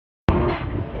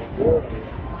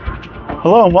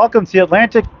Hello and welcome to the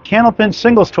Atlantic Candlepin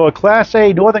Singles Tour Class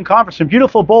A Northern Conference in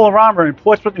beautiful Bowl-O-Rama in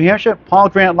Portsmouth, New Hampshire. Paul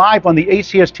Grant live on the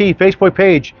ACST Facebook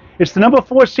page. It's the number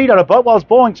 4 seed out of Butwell's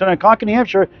Bowling Center in Concord, New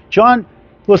Hampshire. John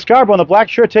Lescarbeau in the black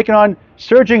shirt taking on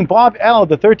surging Bob Allard,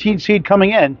 the 13 seed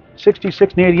coming in,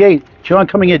 66 and 88. John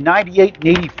coming in 98 and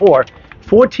 84.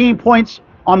 14 points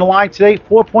on the line today,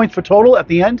 4 points for total at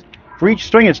the end. For each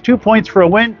string, it's 2 points for a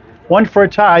win, 1 for a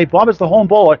tie. Bob is the home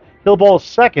bowler. He'll bowl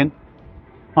second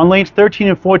on lanes 13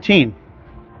 and 14.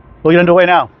 We'll get underway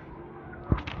now.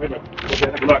 Good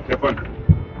luck, have fun.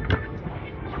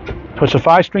 So it's a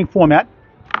 5-string format.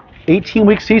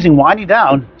 18-week season winding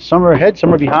down. Some are ahead,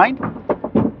 some are behind.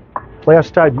 Playoffs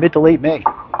start mid to late May.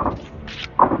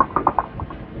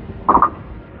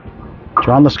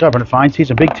 John Lescarbeau in a fine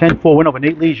season. Big 10-4 win over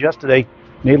Nate Lees yesterday.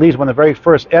 Nate Lees won the very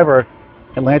first ever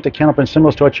Atlantic Candlepin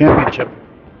Singles Tour Championship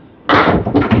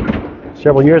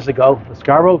several years ago.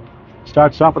 Lescarbeau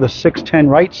starts off with a 6-10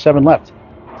 right, 7 left.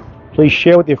 Please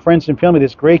share with your friends and family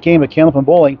this great game of Candlepin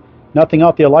bowling. Nothing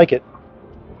out there like it.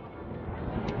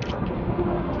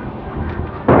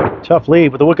 Tough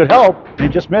lead, but the wood could help, and he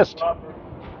just missed.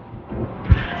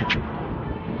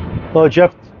 Hello,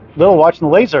 Jeff Little watching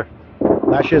the laser.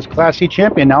 Last year's Class C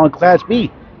champion, now in Class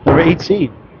B, number 8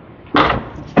 seed.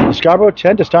 Lescarbeau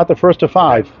 10 to start the first of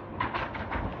 5.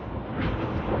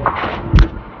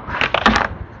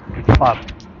 Bob.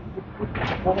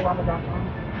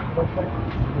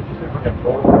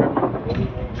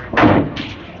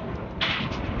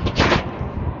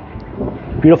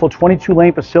 Beautiful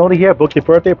 22-lane facility here. Book your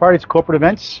birthday parties, corporate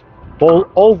events.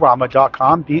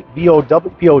 Bowl-O-Rama.com. B-O-W-L-O-Rama.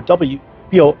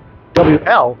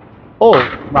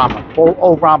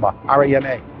 Bowl-O-Rama.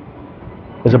 R-A-M-A.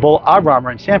 There's a Bowl-O-Rama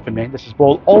in Sanford, Maine. This is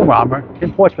Bowl-O-Rama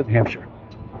in Portsmouth, New Hampshire.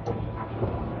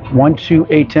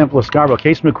 1-2-8-10 for Lescarbeau.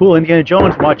 Case McCool, Indiana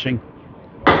Jones watching.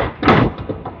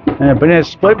 And a banana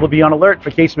split will be on alert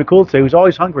for Case McCool today, who's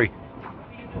always hungry.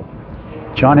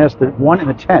 John has the 1 and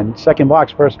the 10, second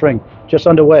box, first string, just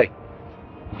underway.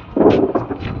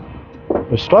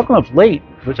 We're struggling of late.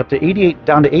 It was up to 88,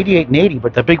 down to 88 and 80,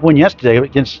 but the big win yesterday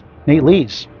against Nate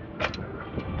Lees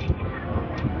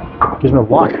gives him a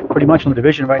lock pretty much in the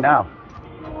division right now.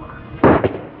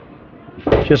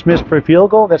 Just missed for a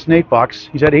field goal. That's Nate Box.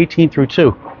 He's at 18 through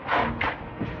 2.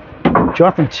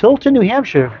 John from Tilton, New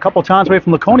Hampshire, a couple towns away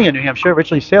from Laconia, New Hampshire,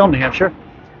 originally Salem, New Hampshire.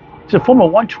 He's a former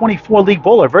 124 league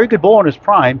bowler, very good bowler in his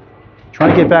prime.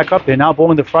 Trying to get back up there, now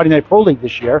bowling the Friday Night Pro League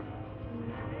this year.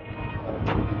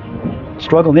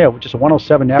 Struggling there with just a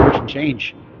 107 average and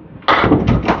change.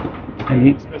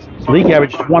 And his league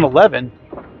average is 111.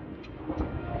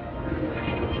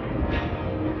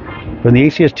 But in the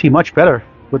ACST, much better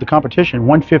with the competition,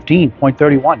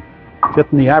 115.31.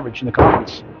 Fifth in the average in the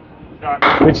conference.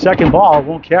 Good second ball,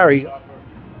 won't carry.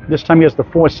 This time he has the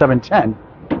 4-7-10.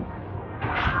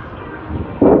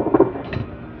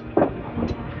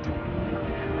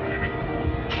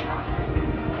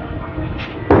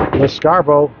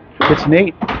 Lescarbeau hits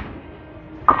Nate.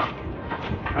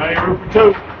 Now you're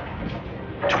for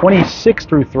 2. 26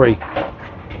 through 3.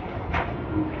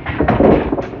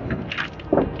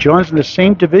 John's in the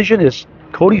same division as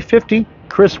Cody 50,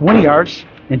 Chris Winiards,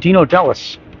 and Dino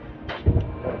Dellis.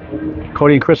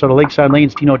 Cody and Chris are the Lakeside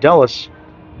Lanes. Dino Dellis,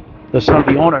 the son of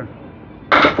the owner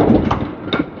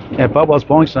at Butwell's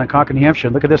Bowling Center in Concord, New Hampshire.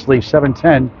 Look at this leaf,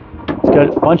 7-10. It's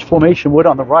got a bunch formation wood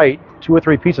on the right, 2 or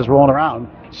 3 pieces rolling around,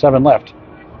 7 left.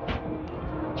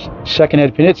 Second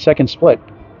head pin hit, second split.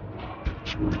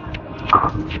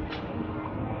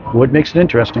 Wood makes it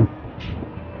interesting.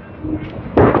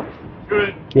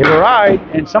 Good. Give it a ride,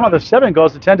 and some of the 7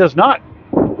 goes, the 10 does not.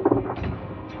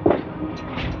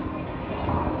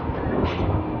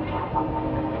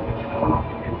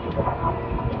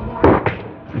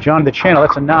 John the channel,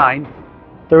 that's a 9,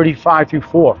 35 through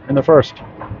 4 in the first.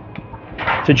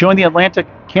 To join the Atlantic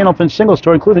Candlepin Singles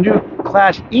Tour, include the new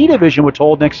Class E division, we're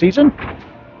told, next season.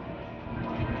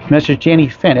 Message Danny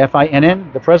Finn,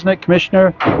 F-I-N-N, the President,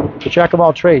 Commissioner, the Jack of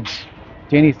all trades.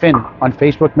 Danny Finn on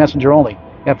Facebook Messenger only,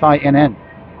 F-I-N-N.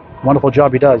 Wonderful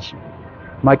job he does.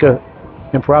 Micah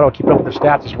Imperato keeping up with the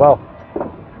stats as well.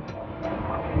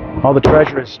 All the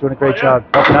treasurers doing a great job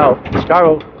helping out.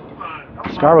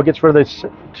 Lescarbeau gets rid of this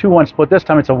 2-1 split. This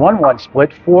time it's a 1-1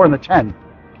 split, 4 in the 10.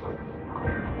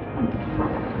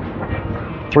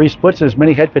 3 splits, as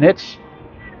many head pin hits.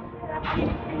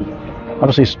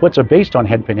 Obviously, splits are based on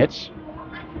head pin hits.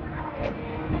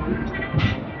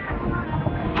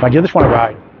 Try to give this one a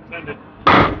ride.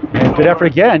 And good effort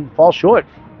again, falls short.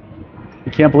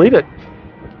 You can't believe it.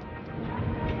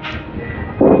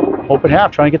 Open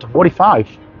half, trying to get to 45.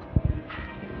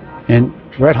 And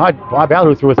Red hot Bob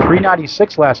Allard, who threw a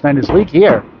 396 last night in his league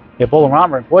here at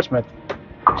Bowl-O-Rama in Portsmouth.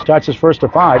 Starts his first to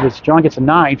 5. As John gets a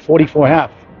 9, 44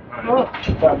 half.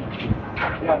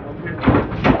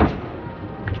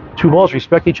 Two balls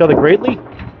respect each other greatly.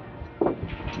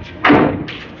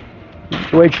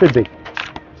 That's the way it should be.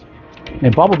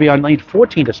 And Bob will be on lane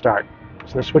 14 to start.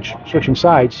 So they're switching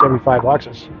sides every 5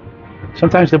 boxes.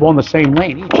 Sometimes they bowl in the same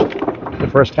lane each, the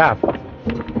first half.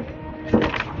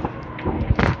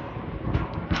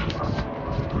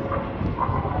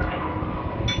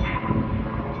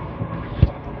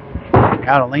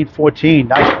 Out on lane 14,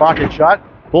 nice pocket shot.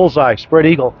 Bullseye, spread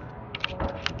eagle.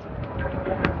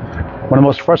 One of the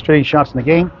most frustrating shots in the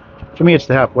game. For me, it's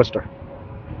the half Worcester.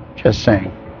 Just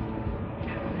saying.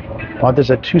 Well, there's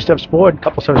a 2 steps forward, a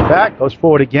couple steps back, goes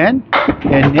forward again,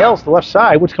 and nails the left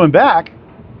side. What's coming back?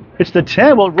 It's the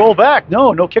 10. Will it roll back?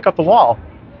 No kick off the wall.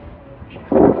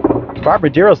 Bob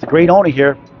Madero's the great owner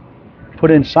here.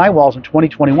 Put in sidewalls in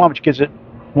 2021, which gives it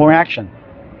more action.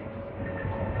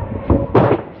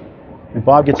 And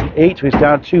Bob gets an 8, so he's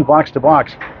down 2 box to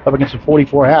box, up against a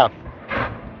 44 half.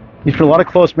 He's put a lot of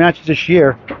close matches this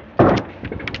year.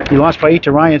 He lost by 8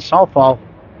 to Ryan Southall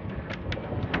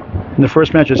in the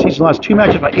first match of the season. He lost 2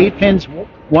 matches by 8 pins,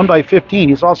 1 by 15.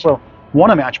 He's also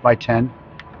won a match by 10. And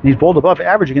he's bowled above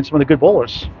average against some of the good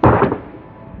bowlers.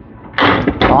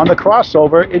 On the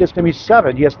crossover, it is going to be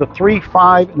 7. He has the 3,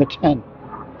 5, and the 10.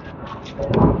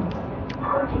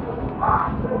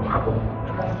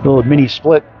 Little mini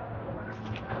split.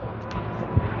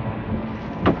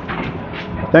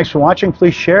 Thanks for watching.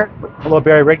 Please share. Hello,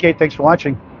 Barry Redgate. Thanks for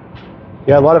watching.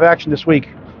 Yeah, a lot of action this week.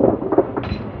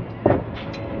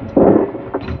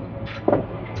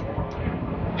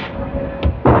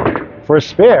 For a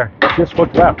spare, just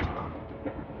foot left.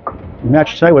 The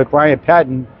match tonight with Brian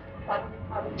Patton.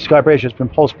 Scott Brazier has been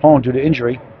postponed due to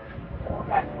injury.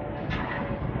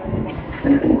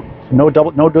 No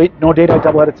daylight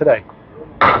doubleheader today.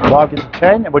 Bob gets a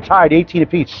 10, and we're tied 18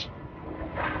 apiece.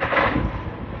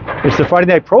 It's the Friday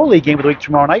Night Pro League game of the week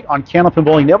tomorrow night on Candlepin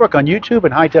Bowling Network on YouTube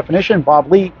in high definition.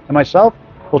 Bob Lee and myself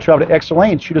will travel to Exeter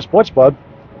Lane, Shooter Sports Pub.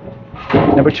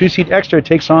 Number 2 seed Exeter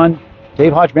takes on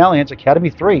Dave Hodge-Malian's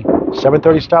Academy 3.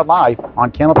 7:30 start live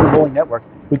on Candlepin Bowling Network,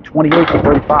 week 28 to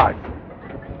 35.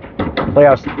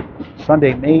 Playoffs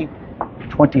Sunday, May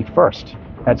 21st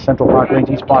at Central Park Range,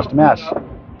 East Boston, Mass.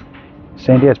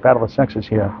 Same day as Battle of the Sexes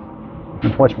here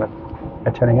in Portsmouth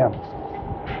at 10 a.m.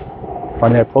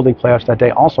 Friday Night Pro League playoffs that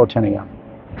day, also 10 a.m.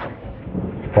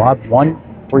 Bob 1,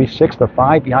 3, 6, the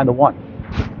 5 behind the 1.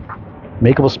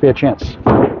 Makeable spare chance.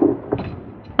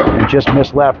 And just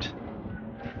missed left.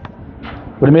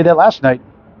 Would have made that last night.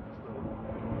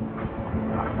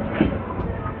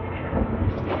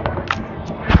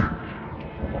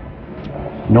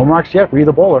 No marks yet for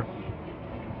either bowler.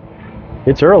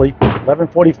 It's early.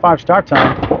 11:45 start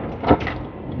time.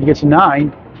 He gets a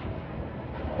 9.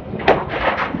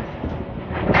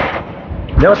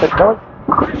 That was the color?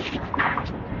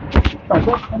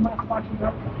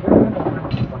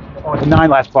 Oh, it's a 9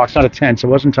 last box, not a 10, so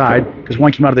it wasn't tied because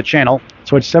 1 came out of the channel.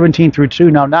 So it's 17 through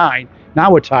 2, now 9.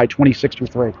 Now we're tied 26 through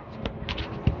 3.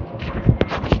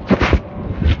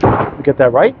 We get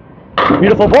that right?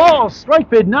 Beautiful ball, strike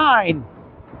bid 9.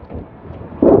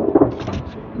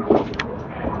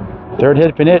 Third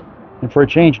hit been it, and for a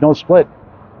change, no split.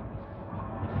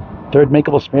 Third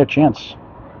makeable spare chance.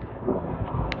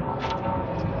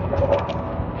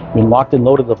 Been locked and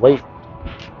loaded of late.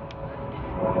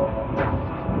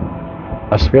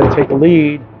 A spare to take the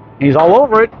lead. And he's all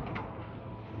over it.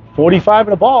 45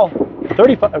 in a ball.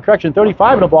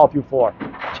 35 in a ball through 4.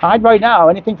 Tied right now.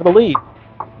 Anything for the lead.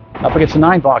 Up against the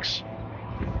 9 box.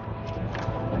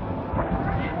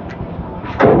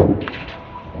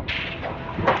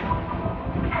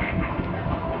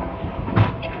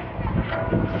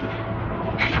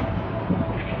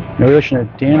 No relation to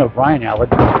Dan O'Brien Allard.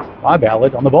 Bob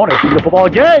Allard on the bonus. Beautiful ball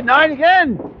again. 9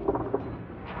 again.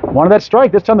 Wanted that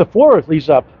strike. This time the 4 leaves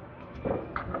up.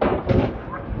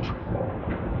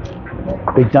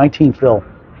 Big 19 fill.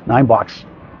 9 box.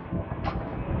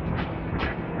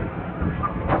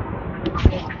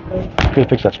 Okay,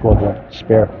 fix that scoreboard.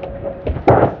 Spare.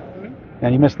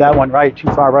 And he missed that one right. Too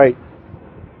far right.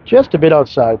 Just a bit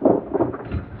outside.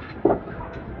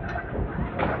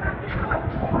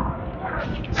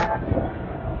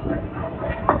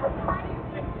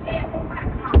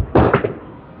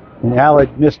 And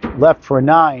Allard missed left for a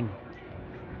 9.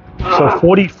 So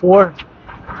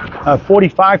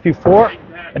 45 through 4,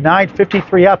 a 9,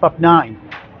 53 up 9.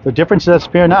 The difference is that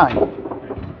spare 9.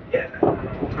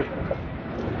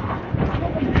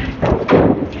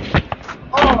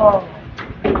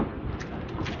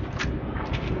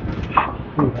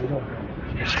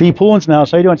 Steve Poolin's now.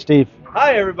 So how you doing, Steve?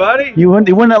 Hi, everybody. You win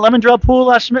that lemon drop pool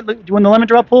last minute? Did you win the lemon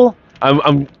drop pool?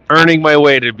 I'm earning my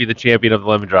way to be the champion of the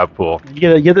lemon drop pool.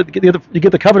 You get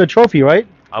the coveted trophy, right?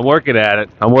 I'm working at it.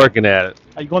 I'm working at it.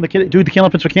 Are you going to do the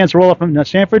Candlepins for Cancer roll up from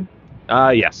Sanford?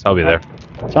 Yes, I'll be there.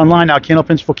 It's online now.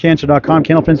 Candlepinsforcancer.com.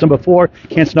 Candlepins number 4.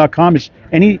 Cancer.com. Is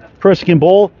any person can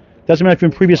bowl. Doesn't matter if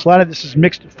you're in previous ladder. This is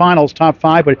mixed finals, top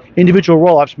 5, but individual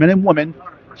roll-ups, men and women,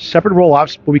 separate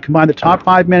roll-ups. But we combine the top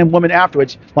 5 men and women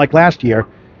afterwards, like last year.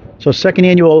 So second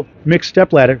annual mixed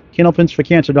step ladder.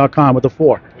 Candlepinsforcancer.com with a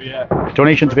 4. Yeah.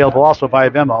 Donations available also via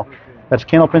Venmo. That's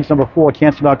Candlepins number 4.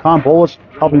 Cancer.com. Bowlers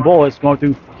helping bowlers going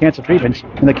through cancer treatments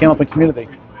in the Candlepin community.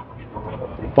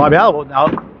 Bob Allard will now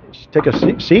take a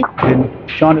seat, and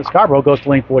Sean Lescarbeau goes to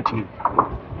lane 14. All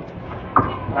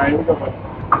right, here we go, bud.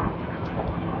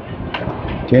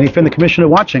 Danny Finn, the commissioner,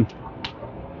 watching.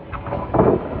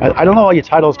 I don't know all your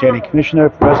titles, Danny. Commissioner,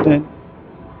 president,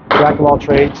 jack of all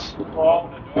trades.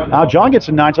 Now John gets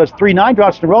a 9, so that's 3 9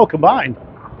 drops in a row combined.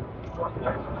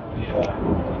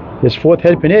 His 4th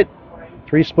head pin hit.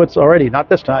 3 splits already, not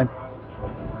this time.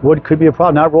 Wood could be a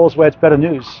problem. Now rolls where it's better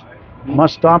news.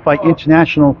 Must stop by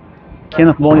International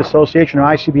Candlepin Bowling Association or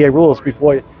ICBA rules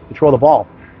before you throw the ball.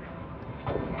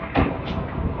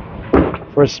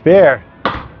 For a spare.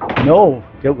 No,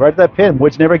 get right to that pin.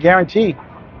 Wood's never a guarantee.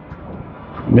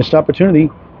 Missed opportunity.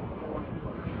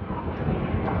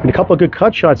 And a couple of good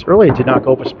cut shots earlier did not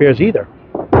go for spares either.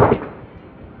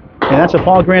 And that's a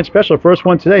Paul Grant special. First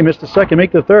one today. Missed the second,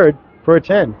 make the third for a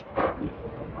 10.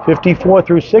 54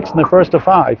 through 6 in the first of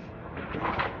 5.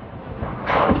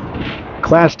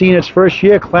 Class D in its first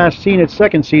year, Class C in its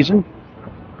second season.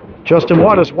 Justin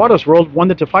Waters won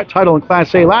the title in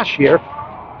Class A last year.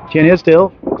 Ken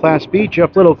Isdale, Class B.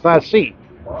 Jeff Little, Class C.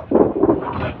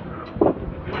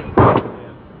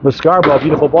 Lescarbeau,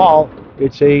 beautiful ball.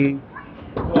 It's a,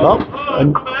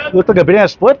 looked like a banana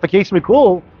split for Casey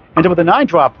McCool. Ended with a 9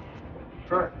 drop.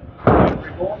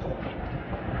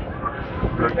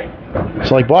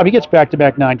 So like Bob, he gets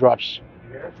back-to-back 9 drops.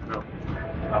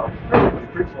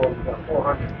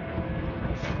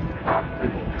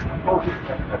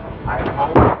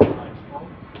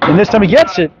 And this time he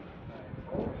gets it.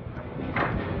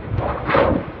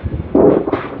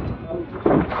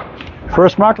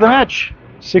 First mark of the match.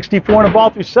 64 in a ball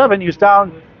through 7. He was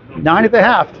down 9 at the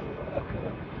half.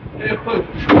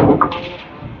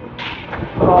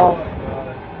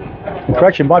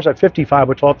 Correction, Bob's at 55.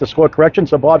 We're told to score correction,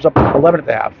 so Bob's up 11 at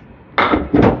the half.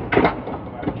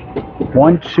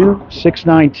 1, 2, 6,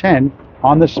 9, 10.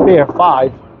 On the spare,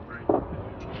 5.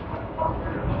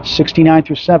 69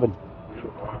 through 7.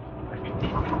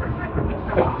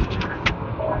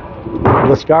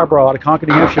 Lescarbeau out of Concord,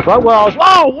 New Hampshire. Wells.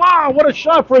 Oh, wow, what a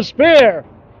shot for a spare.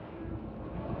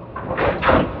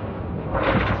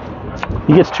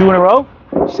 He gets 2 in a row.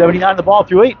 79 the ball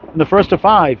through 8 in the first of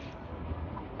 5.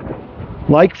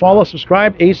 Like, follow,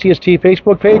 subscribe, ACST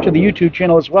Facebook page and the YouTube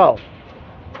channel as well.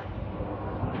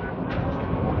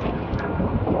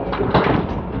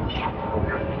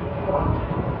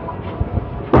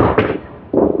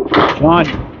 John,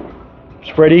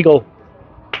 spread eagle.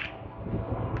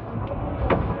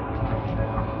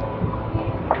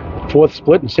 Fourth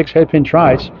split and 6 head pin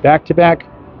tries. Back-to-back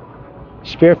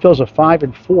spare fills of 5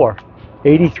 and 4.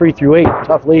 83 through 8.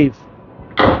 Tough leave.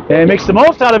 And makes the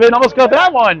most out of it and almost got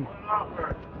that one.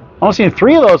 Almost seen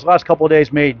 3 of those last couple of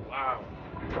days made. Wow.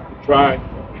 Try.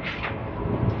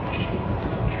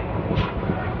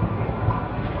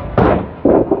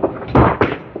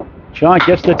 John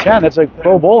gets the 10. That's a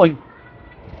pro bowling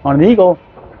on an eagle.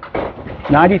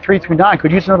 93 through 9.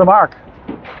 Could use another mark.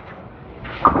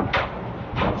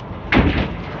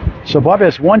 So Bob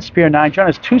has 1 spare 9. John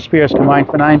has 2 spares combined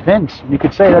for 9 pins. You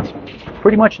could say that's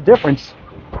pretty much the difference.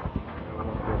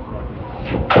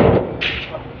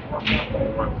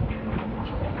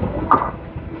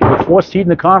 The 4th seed in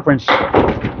the conference.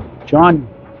 John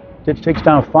takes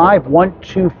down 5. 1,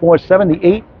 2, 4, 7. The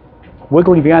 8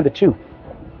 wiggling behind the 2.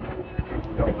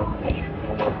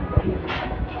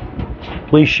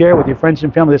 Please share with your friends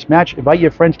and family this match. Invite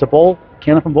your friends to bowl.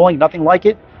 Candlepin bowling, nothing like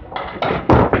it.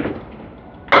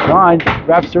 John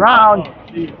wraps around.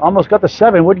 Almost got the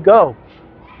 7. Wouldn't go.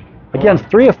 Again,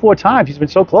 3 or 4 times. He's been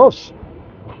so close.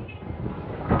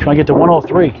 Trying to get to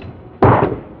 103.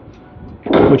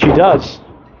 Which he does.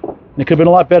 And it could have been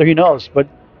a lot better, he knows. But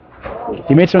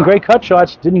he made some great cut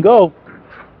shots. Didn't go.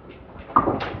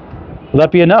 Will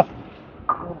that be enough?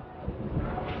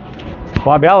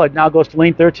 Bob Allard now goes to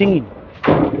lane 13.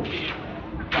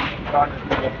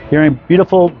 Here in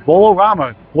beautiful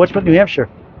Bowl-O-Rama, Portsmouth, New Hampshire,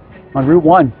 on Route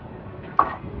 1.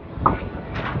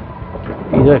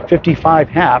 He's at 55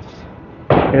 half.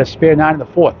 And a spare 9 in the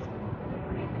fourth.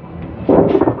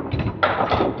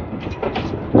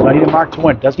 Does not need a mark to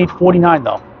win. Does need 49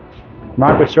 though.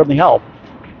 Mark would certainly help.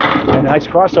 And a nice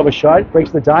crossover shot.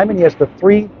 Breaks the diamond. He has the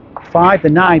 3, 5, the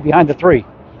 9 behind the 3.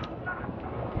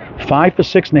 5 for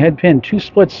 6 in the head pin. 2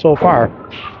 splits so far.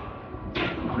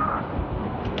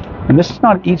 And this is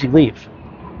not an easy leave.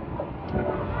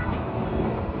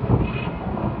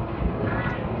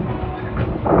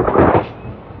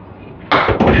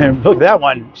 And look at that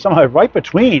one. Somehow right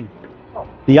between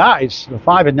the eyes, the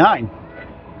 5 and 9.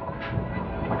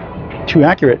 Too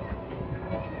accurate.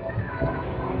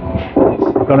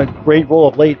 On a great roll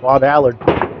of late, Bob Allard.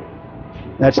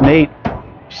 That's an 8.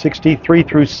 63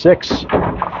 through 6.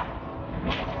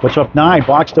 Puts up 9,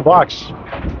 box to box.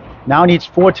 Now needs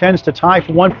 4 10s to tie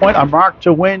for 1 point. A mark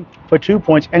to win for 2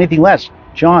 points. Anything less.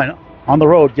 John, on the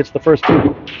road, gets the first 2.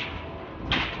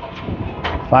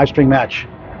 5-string match.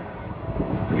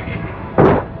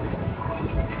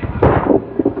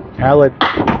 Allard,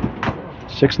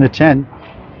 6 and a 10.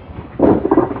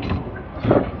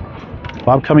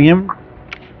 Bob coming in with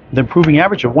an improving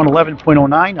average of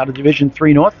 111.09 out of Division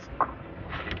 3 North.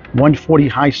 140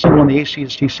 high single in the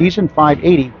ACST season,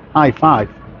 580 high 5.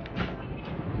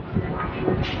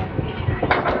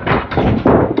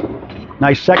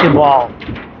 Nice second ball.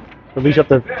 Release up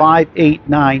the 5, 8,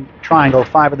 9 triangle,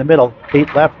 5 in the middle,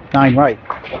 8 left, 9 right.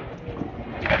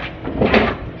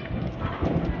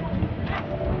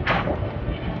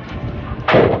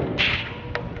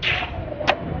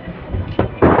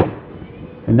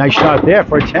 A nice shot there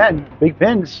for a 10. Big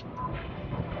pins.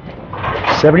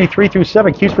 73 through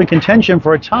 7 keeps for contention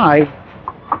for a tie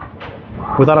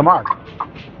without a mark.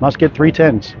 Must get 3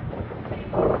 10s.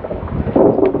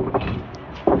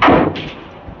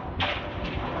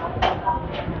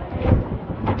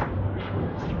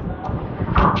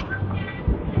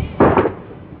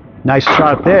 Nice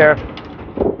shot there.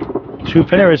 2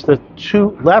 pinner is the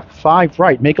 2 left, 5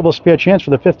 right. Makeable spare chance for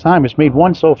the 5th time. It's made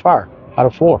 1 so far out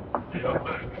of 4.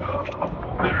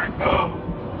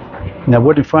 And that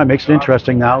wood in front makes it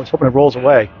interesting now. Let's hope it rolls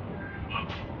away.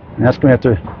 And that's going to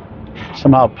have to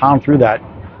somehow pound through that.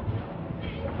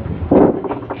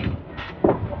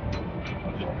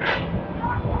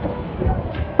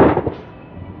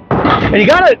 And he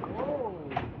got it!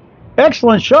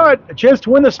 Excellent shot. A chance to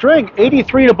win the string.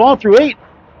 83 to ball through 8.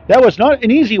 That was not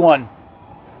an easy one.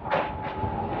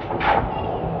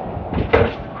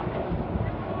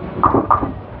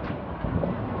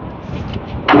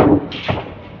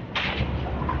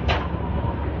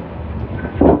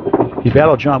 He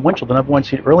battled John Winchell, the number 1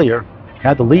 seed earlier.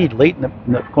 Had the lead late in the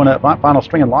going to final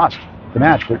string and lost the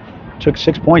match, but took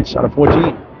 6 points out of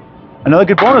 14. Another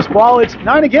good bonus ball. It's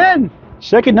 9 again.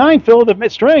 Second 9 fill the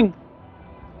mid string.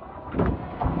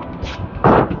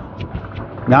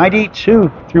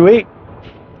 92 through 8.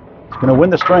 He's going to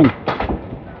win the string.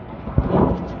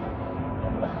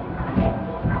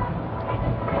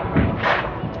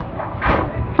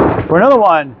 For another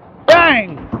one.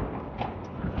 Bang!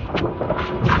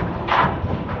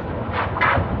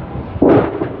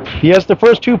 He has the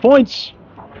first 2 points.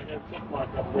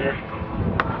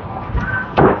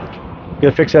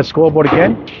 Gonna fix that scoreboard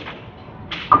again.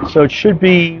 So it should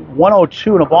be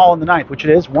 102 and a ball in the 9th, which it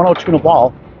is. 102 and a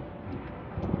ball.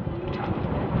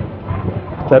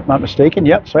 If I'm not mistaken.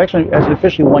 Yep. So actually, it hasn't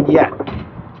officially won yet.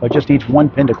 So it just needs 1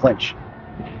 pin to clinch.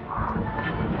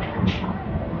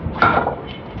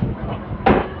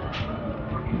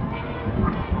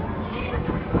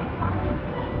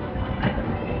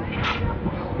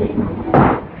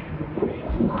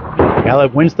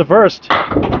 Allard wins the first.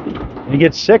 And he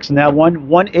gets 6 in that one.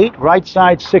 1-8, right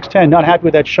side, 6-10. Not happy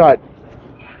with that shot.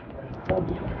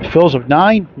 Fills of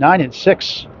 9, 9, and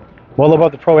 6. Well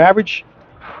above the pro average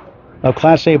of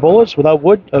Class A bowlers without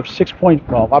wood of 6 point,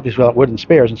 well, obviously without wood and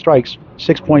spares and strikes.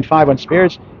 6.5 on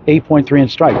spares, 8.3 in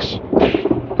strikes.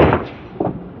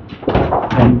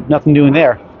 And nothing doing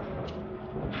there.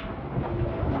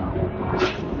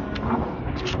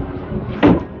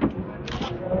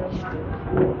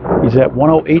 He's at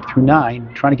 108 through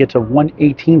 9, trying to get to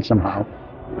 118 somehow.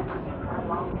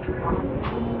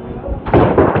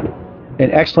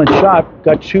 An excellent shot,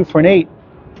 got 2 for an 8.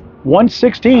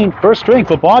 116, first string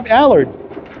for Bob Allard.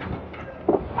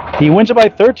 He wins it by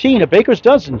 13, a baker's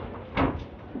dozen.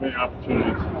 Many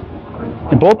opportunities.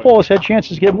 And both bowlers had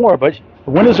chances to get more, but a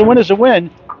win is a win is a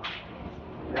win.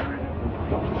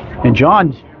 And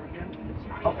John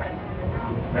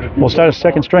will start a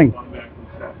second string.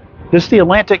 This is the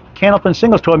Atlantic Candlepin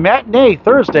Singles Tour matinee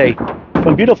Thursday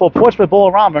from beautiful Portsmouth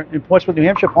Bowl-O-Rama in Portsmouth, New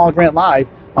Hampshire. Paul Grant live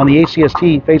on the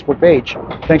ACST Facebook page.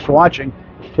 Thanks for watching.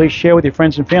 Please share with your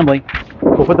friends and family.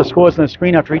 We'll put the scores on the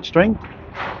screen after each string.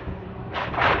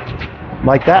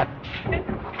 Like that.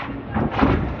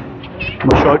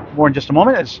 We'll show it more in just a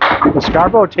moment as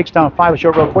Lescarbeau takes down 5. We'll show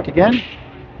it real quick again.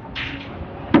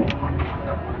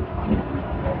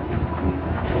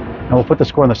 And we'll put the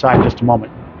score on the side in just a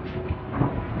moment.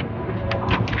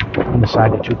 On the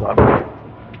side of the 2 club.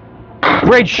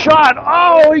 Great shot!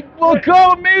 Oh, it will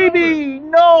go, maybe!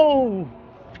 No!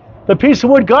 The piece of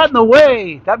wood got in the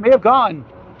way. That may have gone.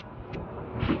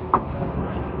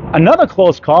 Another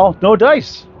close call, no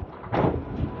dice.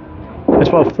 That's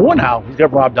about 4 now he's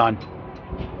got robbed on.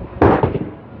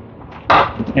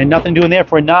 And nothing doing there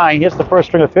for a 9. Here's the first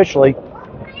string officially.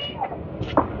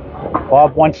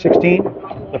 Bob 116,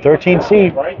 the 13th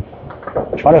seed.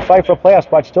 Trying to fight for a playoff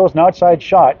spot, still is an outside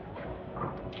shot.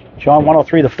 John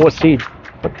 103, the 4th seed,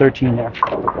 put 13 there.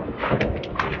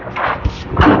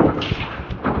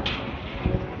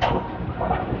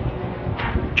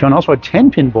 John also had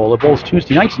 10-pin bowl. The bowl's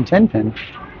Tuesday nights in 10-pin.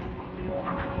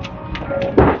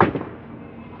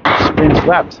 Spins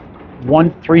left.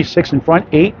 1, 3, 6 in front,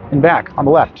 8 and back on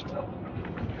the left.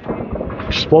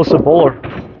 Explosive bowler.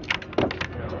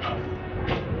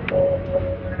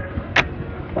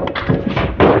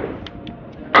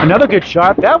 Another good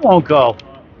shot. That won't go.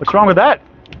 What's wrong with that?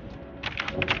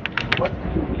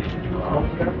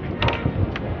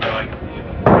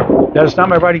 That is not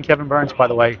my writing, Kevin Burns, by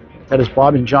the way. That is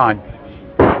Bob and John.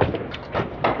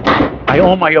 I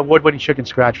own my award-winning chicken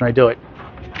scratch when I do it.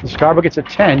 Lescarbeau gets a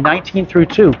 10, 19 through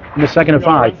 2 in the second of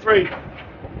 5.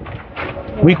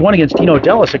 Week 1 against Dino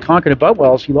Dellis at Concord and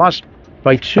Boutwells. He lost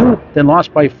by 2, then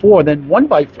lost by 4, then won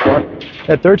by 4.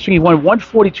 That third string he won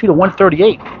 142 to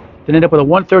 138. Then ended up with a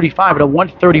 135 and a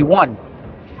 131.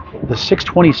 The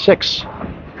 626.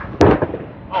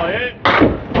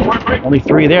 Only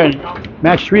 3 there.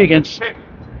 Match 3 against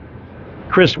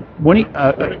Chris Winnie.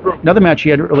 Another match he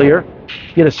had earlier.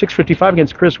 He had a 655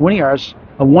 against Chris Winiarz.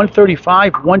 A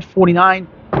 135, 149,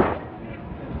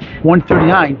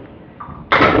 139,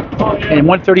 and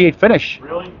 138 finish.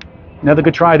 Another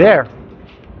good try there.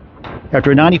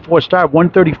 After a 94 start,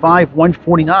 135,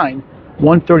 149,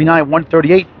 139,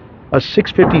 138, a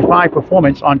 655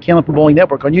 performance on Candlepin Bowling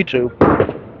Network on YouTube.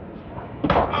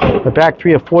 The back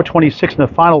 3 of 426 and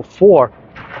the final 4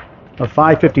 of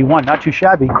 551. Not too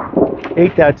shabby.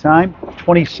 8 that time,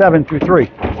 27 through 3.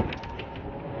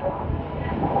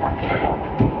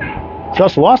 He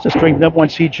also lost a string from number 1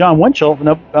 seed John Winchell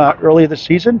earlier this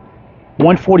season,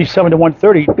 147 to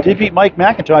 130. Did beat Mike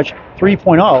McIntosh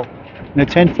 3.0 in a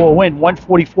 10-4 win,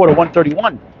 144 to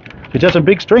 131. He's had some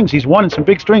big strings. He's won in some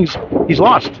big strings. He's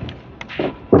lost.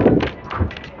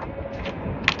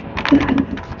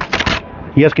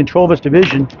 He has control of his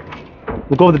division.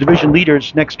 We'll go with the division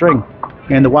leaders next string,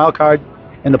 and the wild card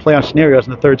and the playoff scenarios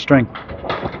in the 3rd string.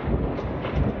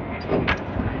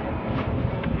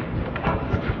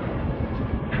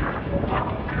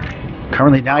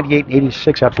 Currently 98 and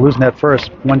 86 after losing that first,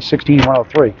 116,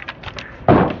 103.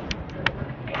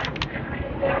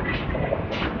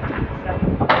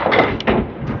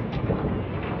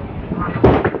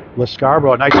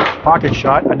 Lescarbeau, a nice pocket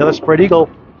shot, another spread eagle.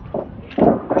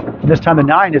 And this time the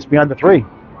 9 is beyond the 3.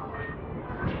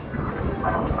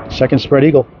 Second spread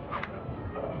eagle.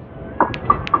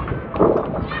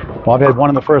 Bob had 1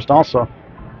 in the first also.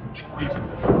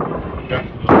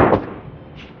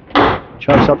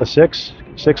 Chops out the 6.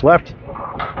 6 left.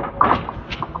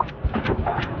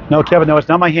 No, Kevin, no, it's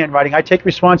not my handwriting. I take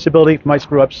responsibility for my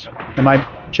screw-ups and my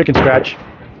chicken scratch.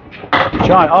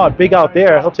 John, oh, big out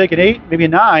there. He'll take an 8, maybe a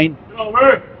 9.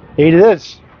 8 it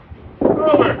is.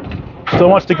 Still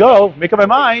wants to go. Make up my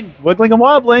mind. Wiggling and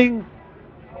wobbling.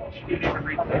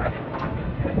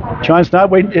 John's not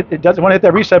waiting. It doesn't want to hit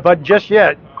that reset button just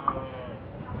yet.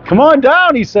 Come on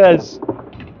down, he says.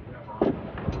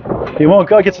 He won't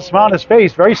go. Gets a smile on his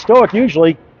face. Very stoic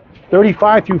usually.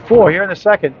 35 through 4 here in the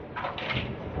second.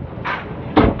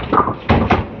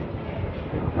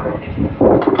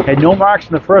 Had no marks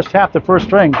in the first half, the first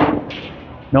string.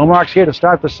 No marks here to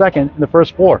start the second in the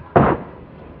first 4.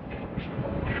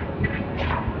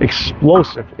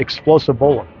 Explosive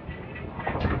bowler.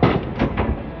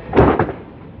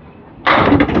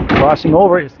 Crossing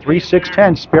over is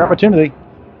 3-6-10, spare opportunity.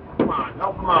 Come on,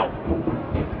 help him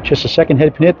out. Just a second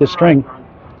head pin hit this string.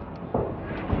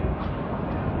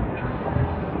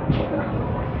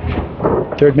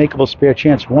 Third makeable spare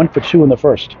chance, 1 for 2 in the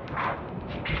first.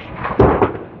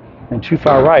 And too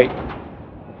far right.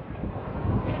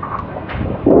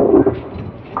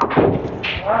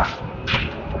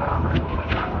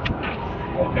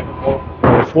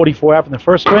 A 44 half in the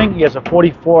first string. He has a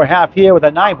 44 half here with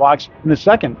a 9 box in the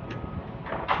second.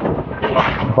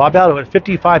 Bob Allard at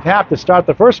 55 half to start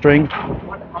the first string.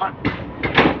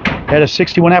 Had a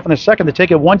 61 half in the second to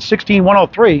take it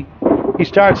 116-103. He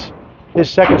starts his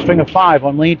second string of 5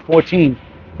 on lane 14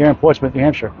 here in Portsmouth, New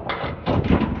Hampshire.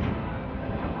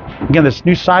 Again, there's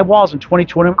new sidewalls in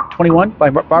 2021 by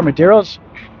Bar Medeiros.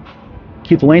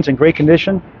 Keep the lanes in great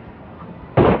condition.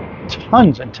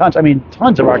 Tons and tons, I mean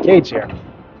tons of arcades here.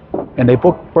 And they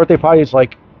book birthday parties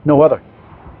like no other.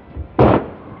 A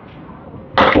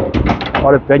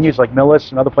lot of venues like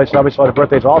Millis and other places obviously a lot of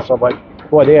birthdays also, but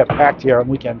boy, they are packed here on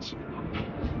weekends.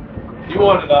 You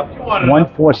want it up. You want it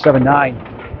 1479.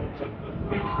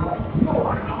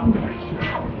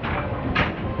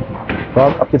 Well,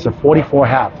 up gets a 44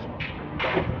 half.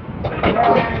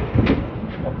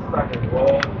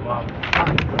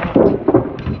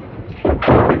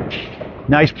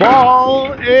 Nice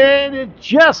ball, and it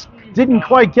just didn't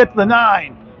quite get to the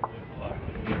 9.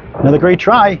 Another great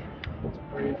try.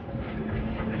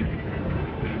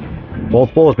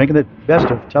 Both bowlers making the best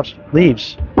of tough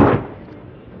leaves.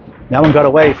 That one got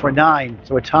away for a 9,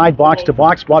 so we're tied box to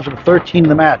box. Bob's at 13 in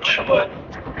the match. Bob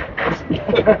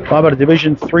out of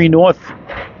Division 3 North.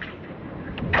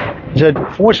 He's had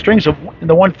 4 strings in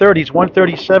the 130s,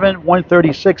 137,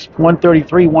 136,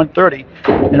 133, 130,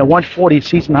 and a 140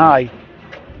 season high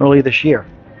earlier this year.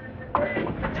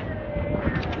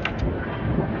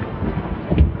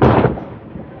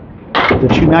 The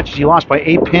 2 matches he lost by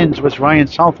 8 pins was Ryan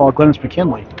Southall, Glennis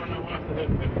McKinley.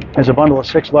 There's a bundle of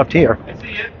 6 left here. I see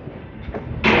it.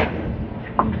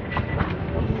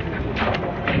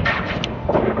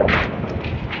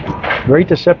 Very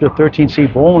deceptive 13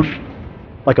 seed bowling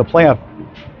like a playoff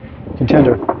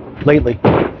contender lately.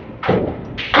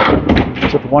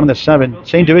 It's at the 1 and the 7.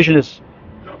 Same division as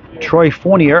Troy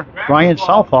Fournier, Ryan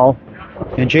Southall,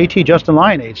 and JT Justin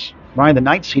Lionates. Ryan the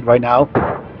 9th seed right now,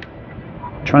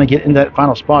 trying to get in that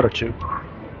final spot or 2.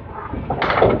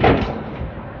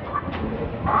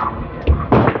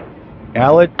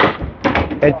 Allard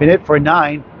had been it for a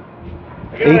 9,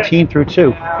 18 through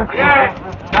 2.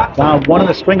 Down 1 in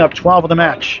the string, up 12 of the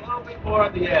match.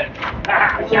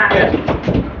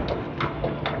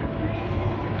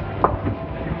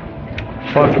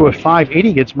 Fought through a 580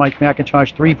 against Mike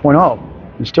McIntosh 3.0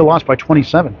 and still lost by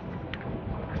 27.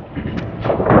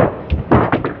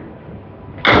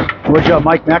 Good job,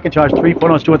 Mike McIntosh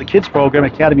 3.0 is doing the kids program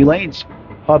at Academy Lanes,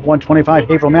 Hub 125,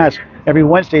 Haverhill, Mass. Every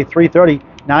Wednesday, 3:30,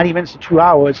 90 minutes to 2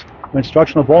 hours of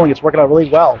instructional bowling. It's working out really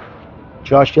well.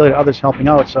 Josh Daly and others helping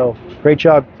out, so great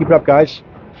job. Keep it up, guys.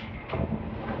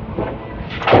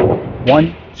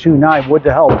 1, 2, 9, Wood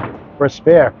to help for a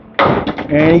spare.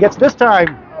 And he gets this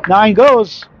time. 9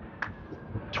 goes.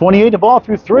 28 to ball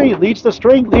through 3. Leads the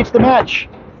string, leads the match.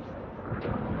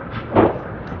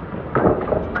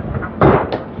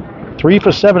 3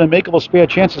 for 7 and makeable spare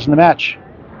chances in the match.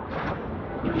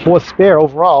 4th spare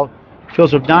overall.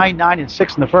 Fields of 9, 9, and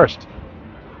 6 in the first.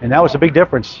 And that was a big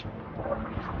difference.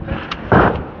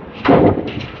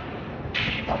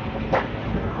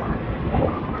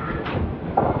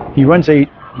 He runs a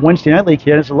Wednesday night league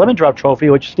here. It's a lemon drop trophy,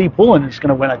 which Steve Poulin is going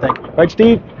to win, I think. Right,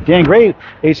 Steve? Dan Gray,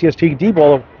 ACST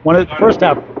D-Bowler, won it the first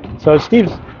half. So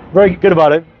Steve's very good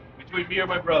about it. Between me and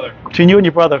my brother. Between you and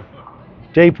your brother,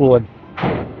 Dave Poulin.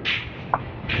 I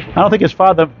don't think his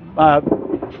father,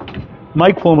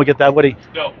 Mike Poulin, would get that, would he?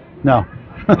 No. No.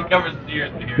 He covers the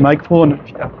years here. Mike Poulin,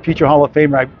 future Hall of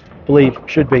Famer, I believe,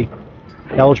 should be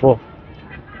eligible.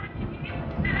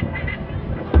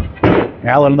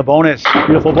 Allen on the bonus.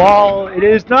 Beautiful ball. It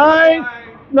is 9.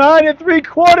 9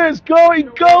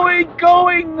 3/4.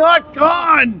 Going. Not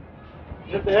gone.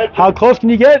 How close can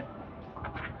you get?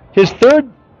 His third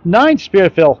 9 spare,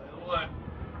 Phil.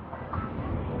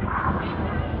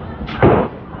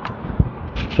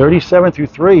 37 through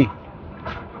 3.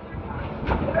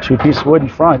 2 pieces of wood in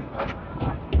front.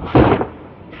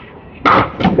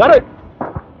 Got it.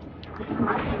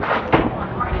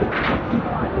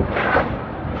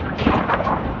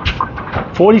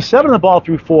 .47 the ball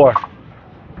through 4.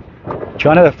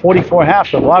 John had a 44 half,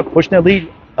 so Bob pushing their lead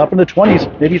up in the 20s,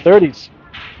 maybe 30s.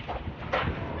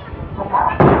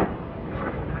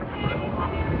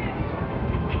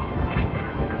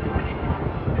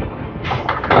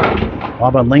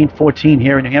 Bob on lane 14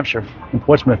 here in New Hampshire, in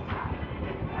Portsmouth.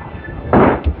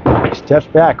 Steps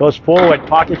back, goes forward,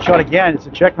 pocket shot again. It's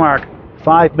a check mark.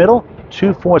 5 middle,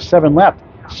 2, 4, 7 left.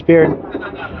 Spared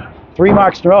 3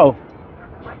 marks in a row.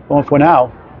 Going for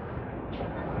now.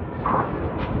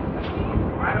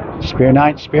 Spare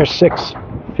 9, spare 6.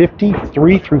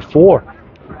 53 through 4.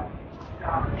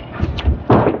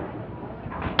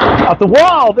 Up the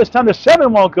wall. This time the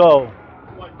 7 won't go.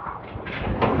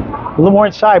 A little more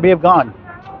inside, may have gone.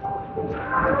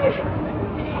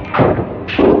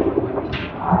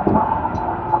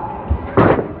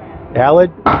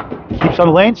 Allard keeps on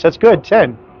the lanes. That's good.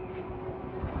 10.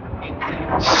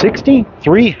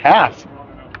 63 half.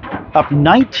 Up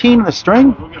 19 in the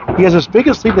string. He has his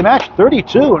biggest lead of the match,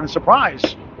 32, and a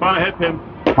surprise. Fine, hit him.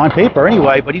 On paper,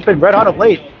 anyway, but he's been red hot of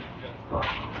late.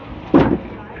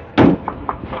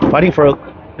 Fighting for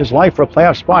his life for a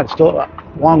playoff spot. Still a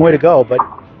long way to go, but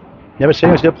never say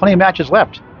he's got plenty of matches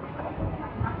left.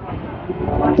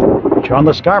 John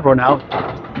Lescarbeau now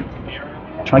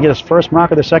trying to get his first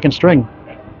mark of the second string.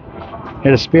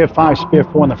 Hit a spear 5, spear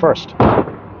 4 in the first.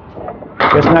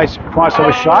 There's a nice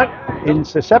crossover shot.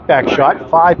 It's a setback shot.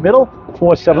 5 middle,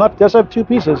 4 7 up. Does have 2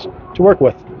 pieces to work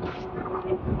with.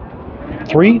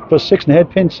 3 for 6 in the head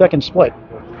pin, second split.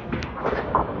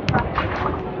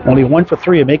 Only 1 for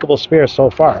 3, a makeable spare so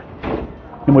far.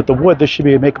 And with the wood, this should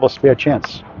be a makeable spare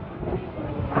chance.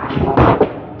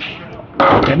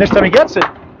 And this time he gets it.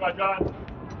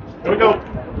 Here we go.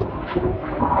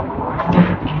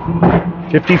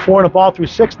 54 and a ball through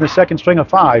 6 in the second string of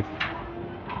 5.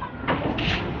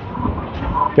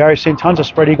 Gary's seen tons of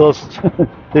spread eagles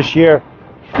this year.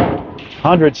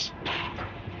 Hundreds.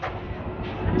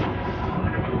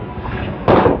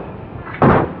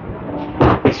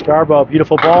 Lescarbeau,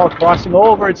 beautiful ball, crossing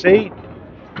over. It's 8.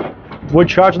 Wood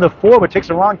charging the 4, but takes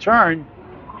a wrong turn.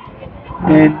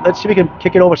 And let's see if we can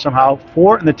kick it over somehow.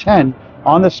 4 and the 10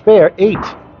 on the spare. 8.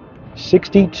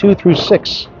 62 through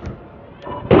 6.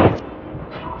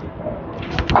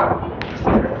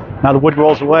 Now the wood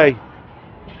rolls away.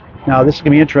 Now this is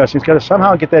going to be interesting. He's got to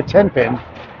somehow get that 10 pin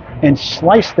and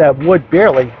slice that wood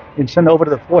barely and send it over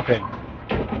to the 4 pin.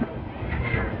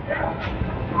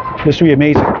 This would be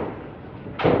amazing.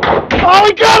 Oh,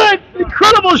 he got it!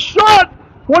 Incredible shot!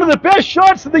 One of the best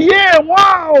shots of the year!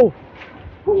 Wow!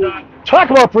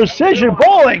 Talk about precision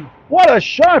bowling! What a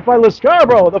shot by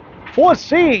Lescarbeau, the 4th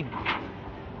seed.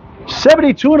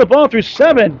 72 and a ball through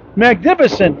 7.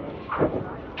 Magnificent.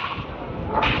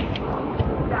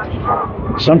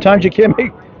 Sometimes you can't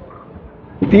make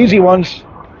the easy ones.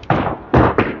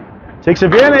 Takes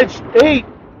advantage. 8.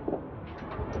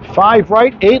 5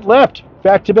 right, 8 left.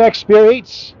 Back-to-back spare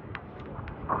 8s.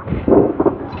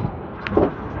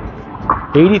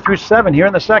 80 through 7 here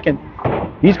in the second.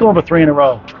 He's going for 3 in a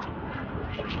row.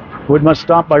 Wood must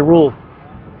stop by rule.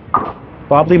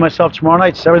 Bob Lee, myself, tomorrow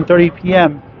night, 7:30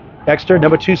 p.m. Exeter,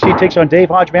 number 2 seed takes on Dave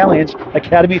Hodge Malian's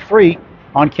Academy 3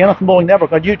 on Candlepin Bowling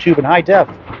Network on YouTube in high def.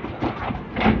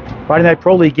 Friday Night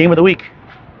Pro League game of the week.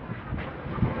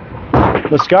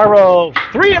 Lescarbeau,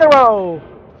 3 in a row.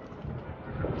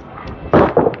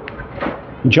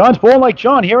 John's bowling like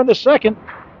John here in the second.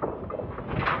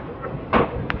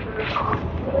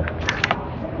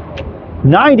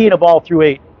 $90 and a ball through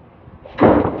 8.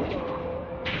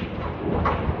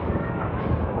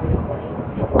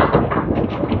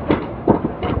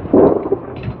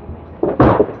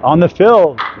 On the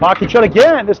fill, pocket shot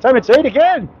again. This time it's 8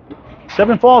 again.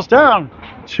 7 falls down.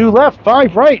 2 left,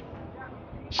 5 right.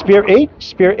 Spear 8,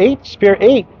 spear 8, spear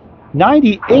 8.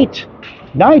 98.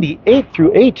 98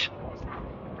 through 8.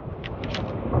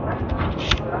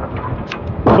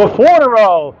 For 4 in a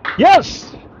row.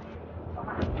 Yes!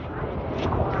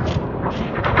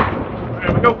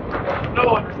 There we go. Another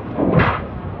one.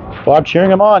 Bob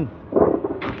cheering him on.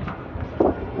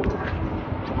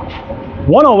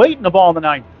 108 in the ball in the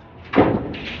 9th.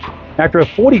 After a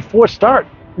 44 start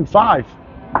in 5.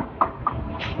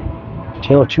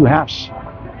 Tale of 2 halves.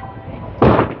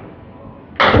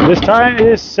 This time it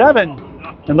is 7.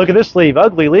 And look at this leave.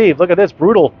 Ugly leave. Look at this.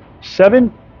 Brutal.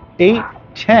 7, 8,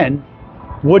 10.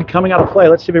 Wood coming out of play.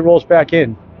 Let's see if he rolls back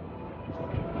in.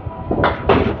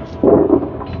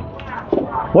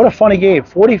 What a funny game.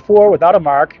 44 without a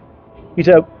mark. He's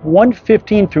at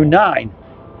 115 through 9.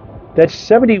 That's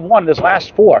 71 in his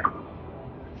last 4.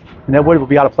 And that wood will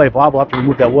be out of play. Bob will have to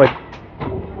remove that wood.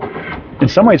 In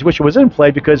some ways, wish it was in play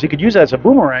because he could use that as a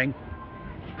boomerang.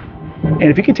 And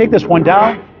if he can take this one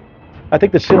down, I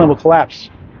think the ceiling will collapse.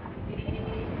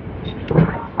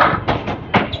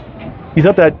 You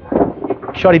thought that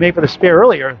shot he made for the spare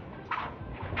earlier,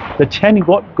 the 10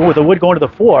 go with the wood going to the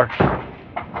 4,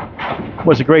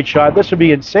 was a great shot. This would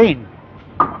be insane.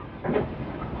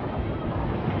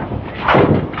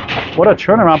 What a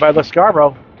turnaround by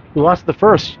Lescarbeau, who lost the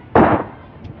first.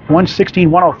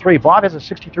 116-103. Bob has a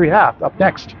 63 half up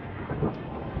next.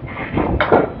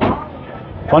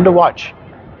 Fun to watch.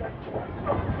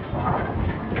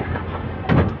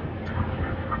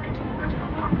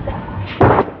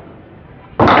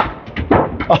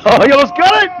 Oh, he almost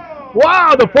got it!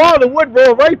 Wow, the ball of the wood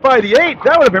rolled right by the 8.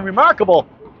 That would have been remarkable.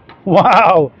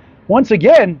 Wow. Once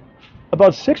again,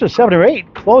 about 6 or 7 or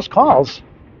 8 close calls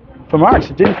for Marks.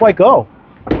 It didn't quite go.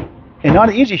 And not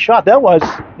an easy shot that was.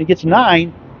 He gets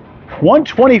 9.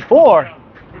 124.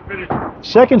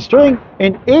 Second string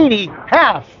and 80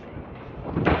 half.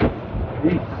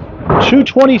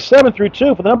 227 through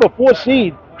 2 for the number 4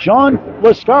 seed, John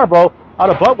Lescarbeau, out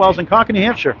of Buttwells in Concord, New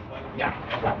Hampshire.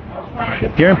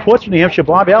 Here in Portsmouth, New Hampshire,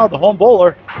 Bob Allard, the home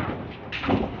bowler,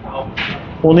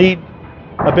 will need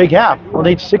a big half. We'll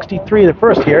need 63 the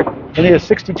first here, and need a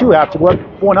 62 half to go up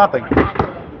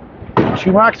 4-0.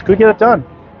 2 marks could get it done.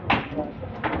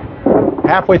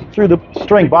 Halfway through the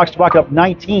string, box to box up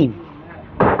 19.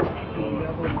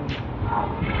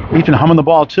 Ethan humming the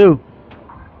ball too.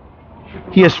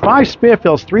 He has 5 spare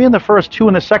fills, 3 in the first, 2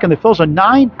 in the second. The fills are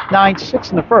 9, 9, 6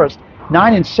 in the first,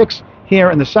 9 and 6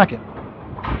 here in the second.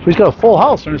 So he's got a full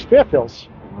house on his spare fills.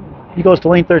 He goes to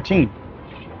lane 13.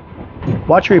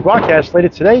 Watch your broadcast later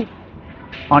today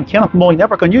on Candlepin Bowling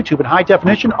Network on YouTube in high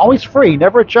definition, always free,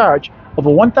 never a charge. Over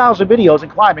 1,000 videos in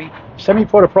climbing,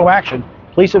 semi-pro to pro action.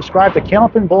 Please subscribe to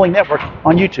Candlepin Bowling Network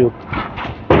on YouTube.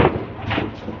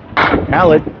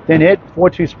 Allard, then hit,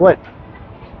 4-2 split.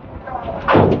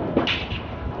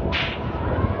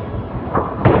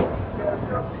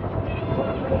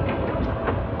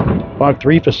 Bob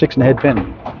 3 for 6 in the head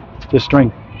pin. This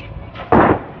string.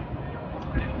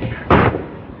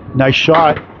 Nice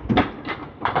shot.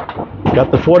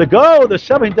 Got the 4 to go. The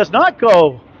 7 does not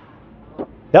go.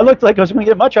 That looked like I was going to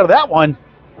get much out of that one.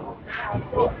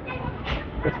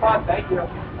 Thank you.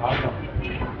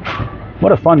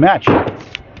 What a fun match.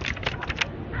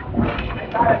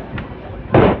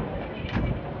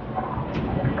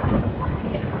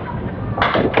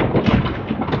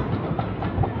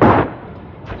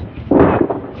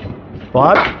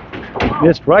 Bob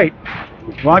missed right.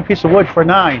 Wrong piece of wood for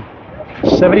 9.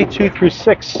 72 through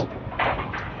 6.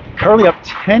 Curly up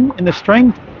 10 in the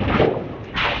string.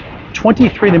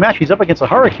 23 in the match. He's up against a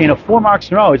hurricane of 4 marks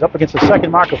in a row. He's up against a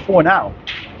second mark of 4 now.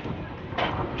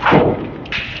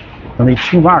 He'll need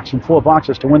 2 marks and 4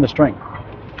 boxes to win the string.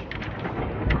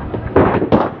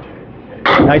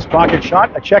 Nice pocket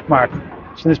shot, a check mark.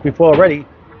 Seen this before already.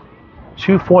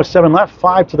 2, 4, 7 left,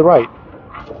 5 to the right.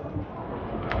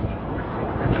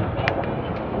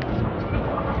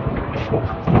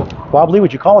 Bob Lee,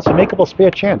 would you call us a makeable spare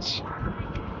chance?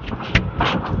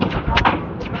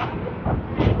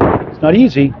 It's not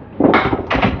easy.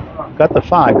 Got the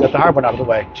 5, got the hard one out of the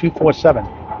way. 2, 4, 7.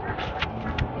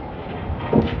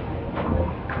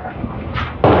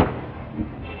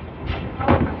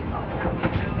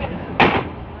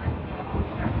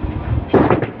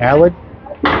 Allard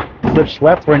flips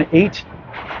left for an 8.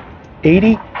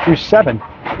 80 through 7.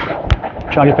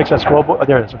 Trying to fix that scoreboard. Oh,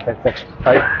 there it is. Okay, fixed.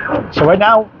 All right. So right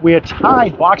now we are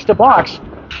tied box to box.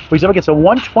 He's up against a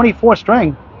 124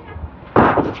 string.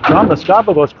 John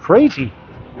Lescarbeau goes crazy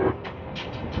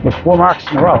with 4 marks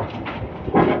in a row.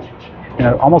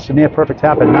 And almost a near perfect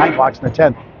tap at 9 box in the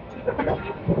 10th.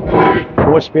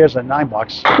 4 spares at 9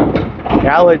 box.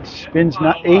 Allard spins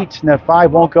 8 and that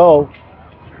 5 won't go.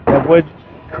 That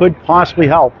could possibly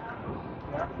help.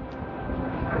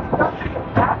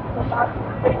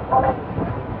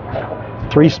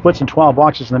 Three splits and 12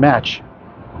 boxes in the match.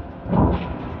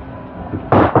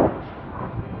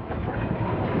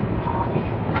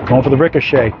 Going for the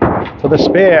ricochet. To the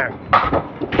spare.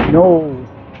 No.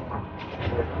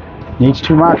 Needs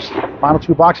 2 marks. Final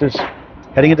 2 boxes.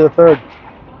 Heading into the 3rd.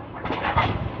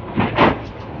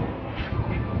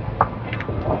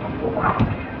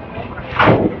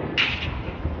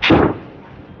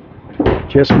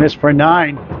 Just missed for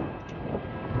 9.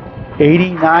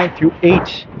 89 through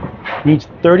 8. Needs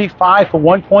 35 for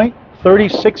 1 point,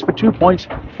 36 for 2 points.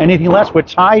 Anything less, we're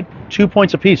tied 2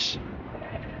 points apiece.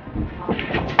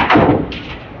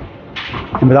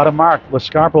 And without a mark,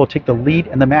 Lescarbeau will take the lead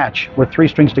in the match with 3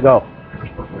 strings to go.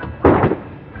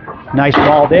 Nice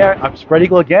ball there. Up spread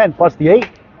eagle again, plus the 8.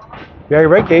 Barry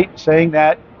Redgate saying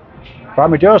that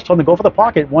Bob Medeiros told him to go for the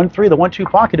pocket. 1-3, the 1-2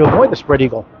 pocket to avoid the spread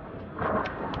eagle.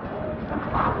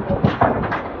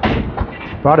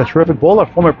 Brought a terrific bowler,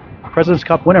 former President's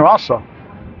Cup winner also.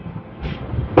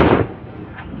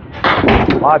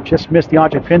 Bob just missed the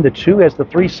object pin. The 2 has the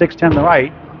 3, 6, 10 on the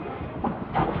right.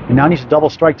 And now needs a double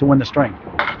strike to win the string.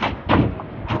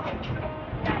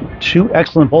 2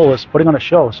 excellent bowlers putting on a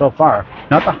show so far.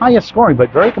 Not the highest scoring,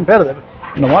 but very competitive.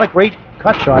 And a lot of great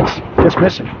cut shots, just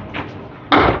missing.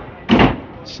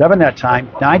 7 that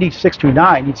time, 96 to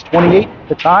 9. Needs 28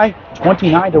 to tie,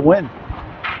 29 to win.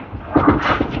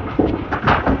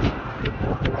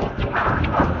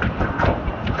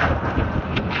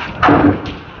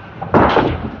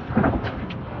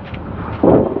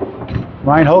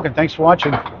 Ryan Hogan, thanks for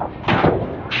watching.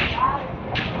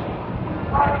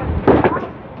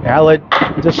 Allard,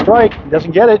 it's a strike. He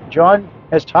doesn't get it. John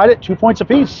has tied it 2 points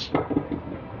apiece.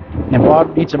 And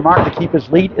Bob needs a mark to keep his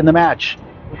lead in the match.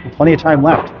 Plenty of time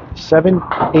left. 7,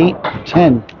 8,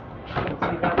 10.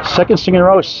 Second string in a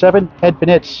row, 7 head pin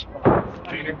hits.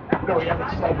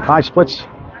 5 splits.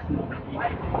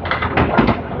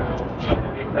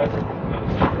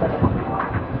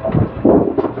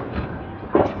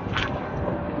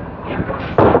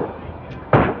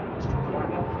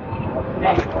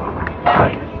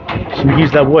 So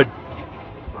McGee's that wood.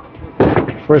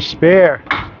 For a spare.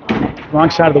 Wrong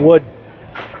side of the wood.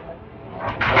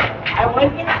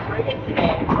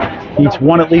 Needs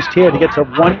one at least here to get to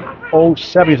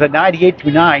 107. He's at 98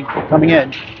 through 9 coming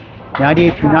in.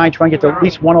 98 through 9, trying to get to at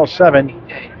least 107.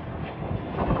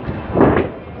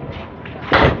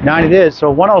 9 it is, so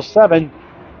 107.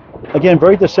 Again,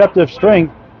 very deceptive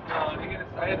string.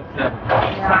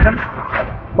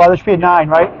 Well, this should be a 9,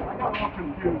 right?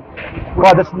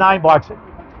 Well, that's 9 box.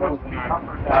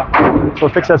 So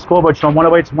fix that scoreboard showing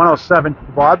 108 to 107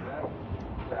 for Bob.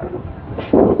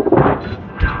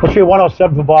 Let's see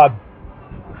 107 for Bob.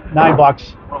 9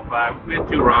 bucks. 105. We had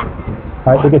 2 wrong.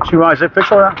 All right, they get 2 wrong. Is it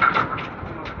official?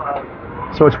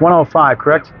 So it's 105,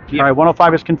 correct? Yeah. All right,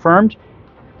 105 is confirmed.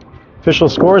 Official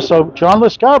scores. So John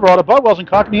Lescarbeau out of Budwell's in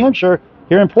Concord, New Hampshire,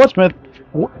 here in Portsmouth,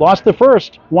 lost the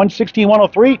first,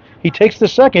 116-103. He takes the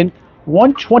second,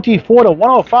 124 to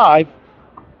 105.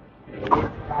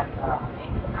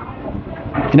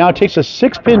 He now takes a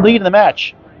 6-pin lead in the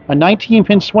match. A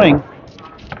 19-pin swing.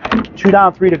 2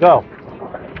 down, 3 to go.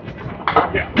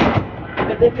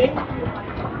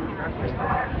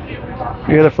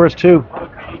 Here are the first 2.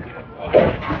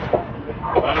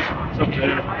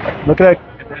 Look at that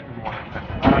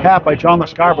hat by John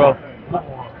Lescarbeau.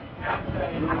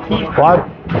 Bob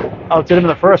outdid him in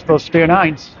the first, those spare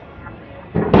 9s.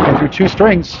 And through 2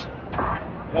 strings.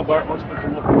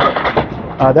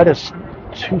 That is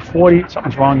 240.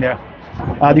 Something's wrong there.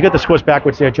 You got the scores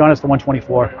backwards there. John is the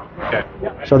 124. Okay.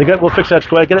 So we'll fix that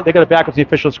score. They got it backwards, the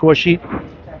official score sheet.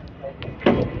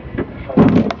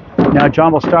 Now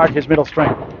John will start his middle string.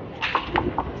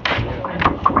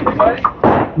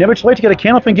 Never too late to get a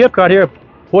Candlepin gift card here at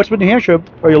Portsmouth, New Hampshire,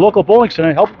 or your local bowling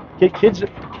center. Help get kids,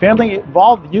 family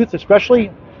involved, youth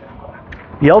especially,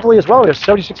 the elderly as well. There's a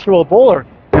 76-year-old bowler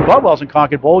in Budwell's in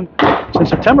Concord bowling since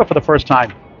September for the first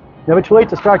time. Never too late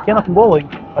to start Candlepin bowling,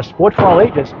 a sport for all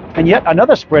ages. And yet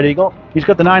another spread eagle. He's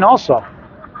got the 9 also.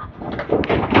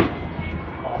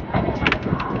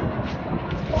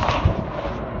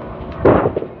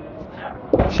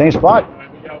 Same spot.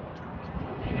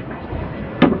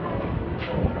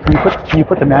 Can you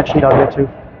put the match sheet out here too?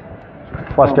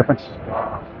 Plus difference.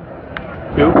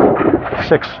 2.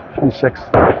 6. Should be 6.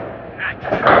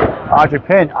 Audrey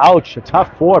Pin. Ouch. A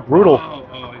tough 4. Brutal.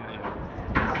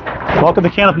 Welcome to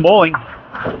Candlepin bowling.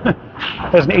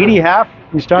 Has an 80.5.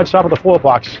 He starts off with a 4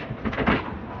 box.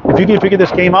 If you can figure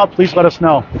this game out, please let us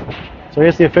know. So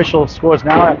here's the official scores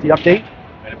now after the update.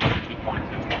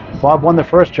 Bob won the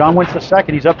first. John wins the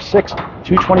second. He's up 6.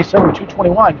 227,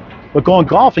 221. We're going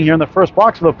golfing here in the first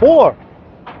box of the 4.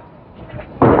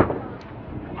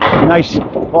 Nice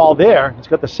ball there. He's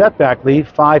got the setback lead.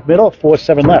 5 middle,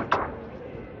 4-7 left.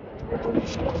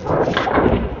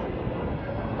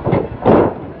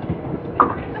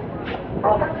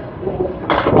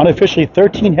 Unofficially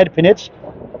 13 head pin hits.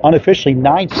 Unofficially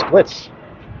 9 splits.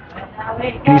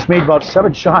 And he's made about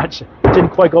 7 shots. Didn't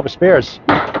quite go over spares.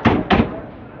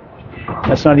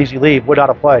 That's not an easy lead. Wood out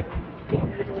of play.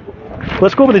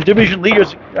 Let's go over the division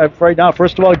leaders right now.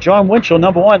 First of all, John Winchell,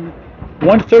 number 1,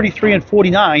 133 and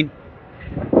 49.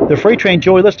 The freight train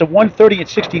Joey List of 130 and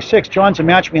 66. John's a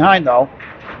match behind though,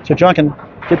 so John can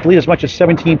get the lead as much as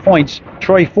 17 points.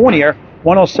 Troy Fournier,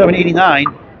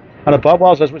 107.89. Out of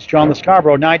Budwell's, that's what's John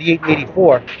Lescarbeau, 98 and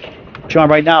 84. John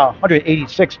right now,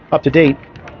 186 up to date.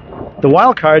 The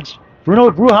wild cards, Bruno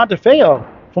Brujan DeFeo,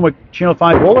 former Channel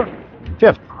 5 bowler,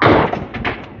 5th.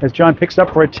 As John picks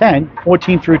up for a 10,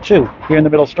 14 through 2 here in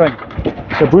the middle string.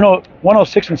 So Bruno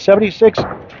 106 and 76.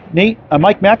 Mike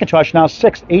McIntosh now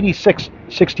 6th, 86,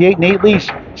 68. Nate Lease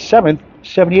 7th,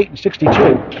 78 and 62.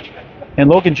 And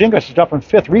Logan Gingras is up from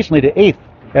 5th recently to 8th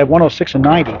at 106 and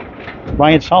 90.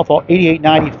 Ryan Southall 88,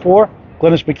 94.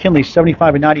 Glennis McKinley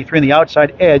 75 and 93 in the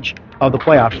outside edge of the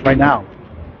playoffs right now.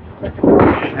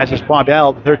 As is Bob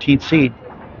Allard, the 13th seed.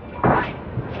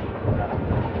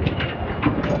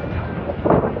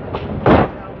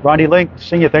 Ronnie Link,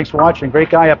 Senior, thanks for watching. Great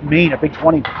guy up in Maine at Big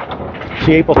 20.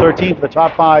 See April 13th for the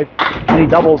top 5 mini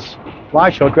doubles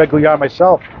live show. Greg Gouillard and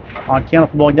myself on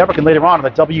Candlepin Bowling Network, and later on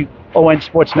the WON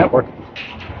Sports Network.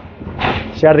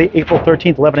 Saturday, April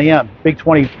 13th, 11 a.m. Big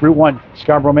 20, Route 1,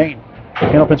 Scarborough, Maine.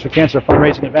 Candlepins for Cancer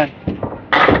fundraising event.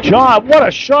 John, what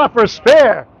a shot for a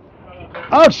spare!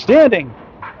 Outstanding!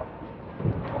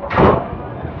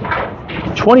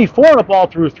 24 on a ball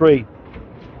through 3.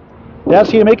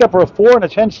 That's how you make up for a 4 and a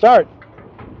 10 start.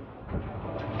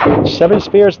 7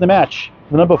 spares in the match.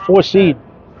 The number 4 seed.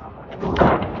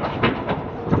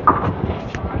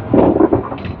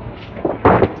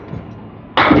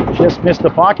 Just missed the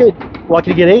pocket.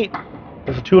 Lucky to get 8.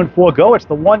 There's a 2 and 4 go. It's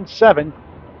the 1-7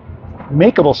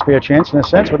 makeable spare chance in a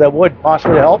sense, but that would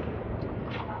possibly help.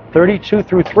 32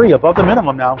 through 3, above the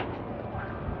minimum now.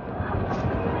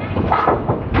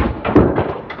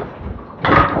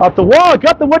 Up the wall,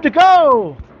 got the wood to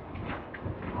go.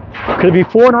 Could it be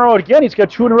 4 in a row again? He's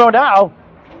got 2 in a row now.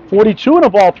 42 in a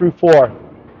ball through 4.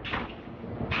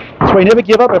 That's why you never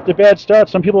give up after bad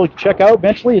starts. Some people check out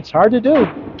mentally. It's hard to do.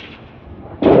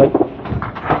 But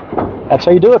that's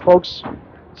how you do it, folks.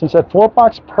 Since that 4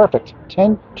 pot's perfect.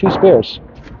 10, 2 spares.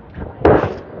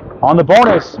 On the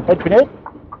bonus, head pin hit.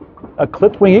 A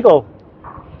clipped wing eagle.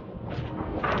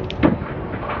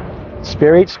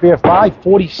 Spare 8, spare 5,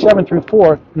 47 through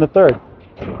 4 in the third.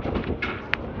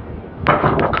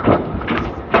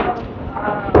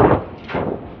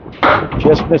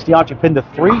 Just missed the object pin to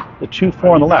 3, the 2-4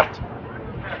 on the left.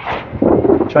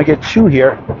 Try to get 2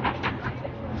 here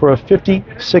for a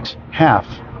 56 half.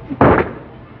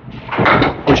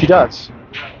 Which he does.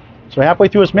 So halfway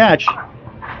through his match,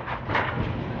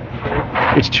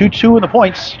 it's 2-2 in the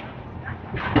points.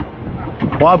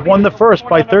 Bob won the first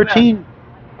by 13.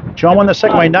 John won the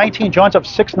second by 19. John's up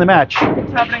 6 in the match.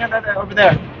 What's happening over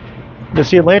there? This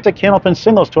is the Atlantic Candlepin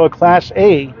Singles Tour Class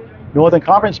A, Northern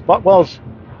Conference, Butwell's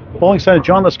Bowling Center,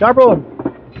 John Lescarbeau,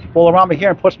 and Bowl-O-Rama here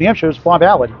in Portsmouth, New Hampshire is Bob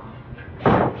Allard.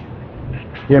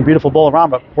 Here in beautiful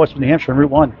Bowl-O-Rama, Portsmouth, New Hampshire, on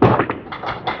Route 1.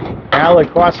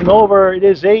 Allard crossing over. It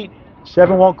is 8.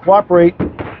 7 won't cooperate.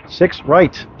 6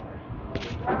 right.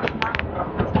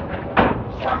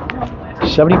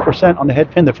 70% on the head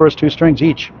pin, the first 2 strings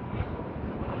each.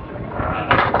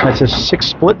 That's a 6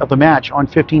 split of the match on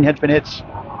 15 head pin hits.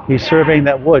 He's surveying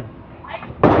that wood.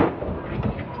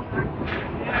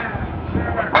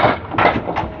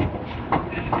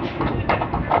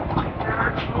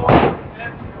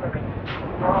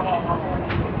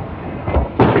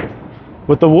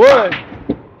 With the wood.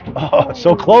 Oh,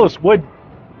 so close. Wood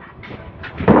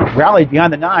rallied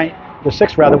behind the 9. The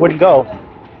 6 rather wouldn't go.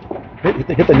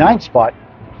 Hit the 9 spot,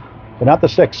 but not the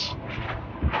 6.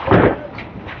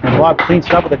 And Bob cleans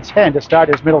it up with a 10 to start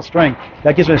his middle string.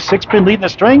 That gives him a 6-pin lead in the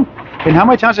string. And how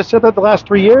many times I said that the last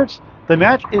 3 years? The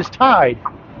match is tied.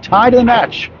 Tied in the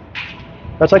match.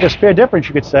 That's like a spare difference,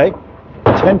 you could say.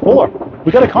 10-4.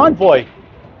 We got a convoy.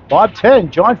 Bob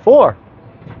 10, John 4.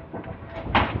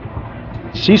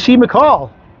 C.C. McCall.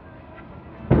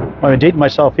 I'm dating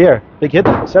myself here. Big hit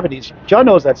in the 70s. John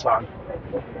knows that song.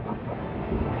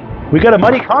 We got a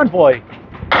muddy convoy.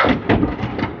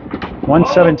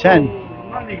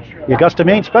 1-7-10. The Augusta,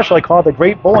 Maine special I call the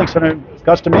Great Bowling Center,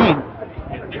 Augusta, Maine.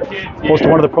 Close to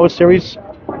one of the Pro Series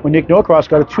when Nick Norcross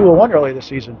got a 201 earlier this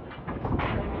season.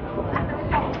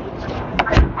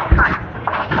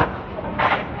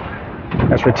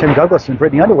 That's where Tim Douglas and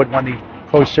Brittany Underwood won the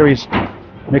Pro Series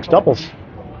mixed doubles.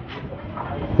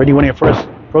 Brittany winning her first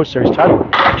Pro Series title.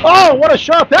 Oh, what a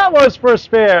shot that was for a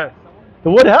spare.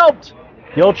 The wood helped.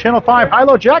 The old Channel 5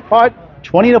 high-low jackpot,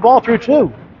 20 in a ball through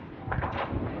 2.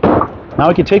 Now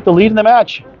he can take the lead in the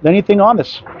match. Anything on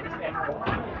this.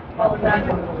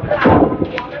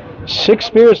 6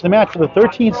 spares in the match for the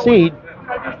 13th seed.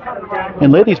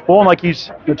 And lately he's bowling like he's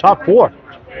in the top 4.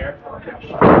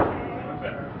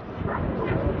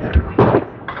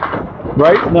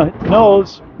 Right in the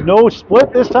nose. No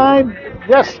split this time.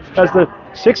 Yes, as the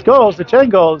 6 goes, the 10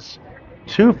 goes.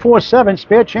 2-4-7,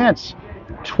 spare chance.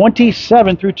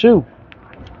 27 through 2.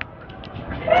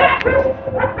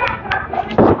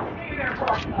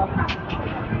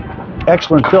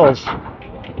 Excellent fills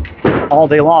all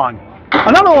day long.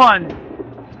 Another one.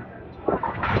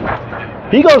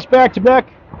 He goes back to back.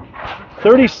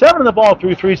 37 in the ball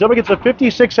through 3. So he gets a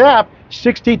 56 half.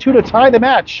 62 to tie the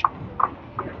match.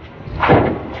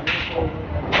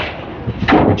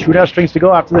 2.5 strings to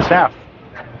go after this half.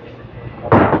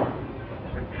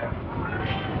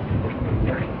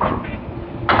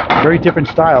 Very different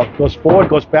style. Goes forward,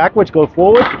 goes backwards, go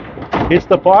forward. Hits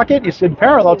the pocket. It's in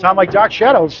parallel time like Dark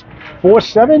Shadows.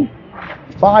 4-7,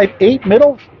 5-8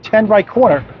 middle, 10 right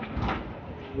corner.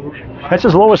 That's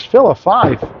his lowest fill, a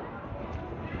 5.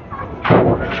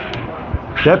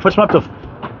 That puts him up to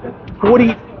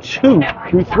 42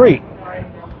 through 3.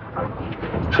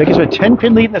 So he gives him a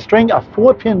 10-pin lead in the string, a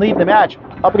 4-pin lead in the match,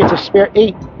 up against a spare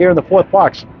 8 here in the 4th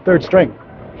box, 3rd string.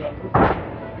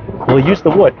 Will he use the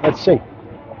wood? Let's see.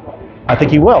 I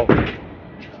think he will.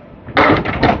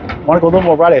 Want to go a little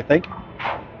more right, I think.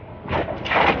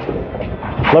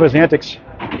 Love his antics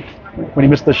when he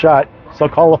missed the shot. So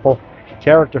colorful.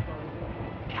 Character.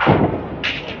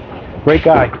 Great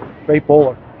guy. Great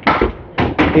bowler.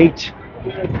 8.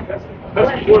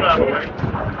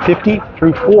 50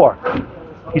 through 4.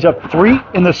 He's up 3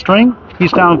 in the string.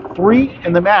 He's down 3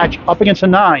 in the match, up against a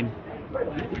 9.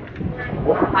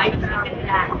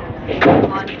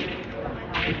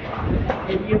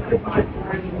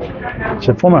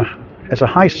 It's a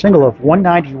high single of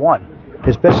 191.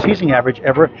 His best season average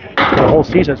ever for the whole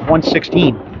season is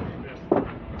 116.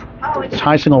 It's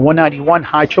high single 191,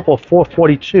 high triple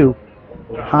 442,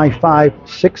 high 5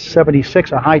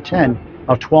 676, a high 10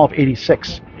 of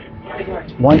 1286.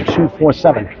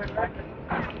 1247.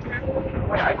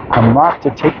 A mark to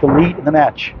take the lead in the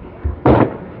match.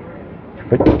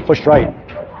 But pushed right.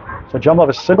 So John will have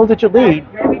a single-digit lead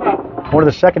over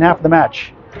the second half of the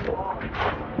match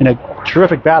in a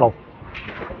terrific battle.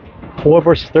 4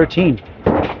 versus 13.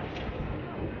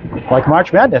 Like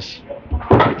March Madness.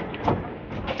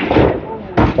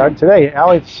 Starting today,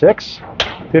 Allard 6,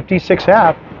 56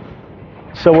 half.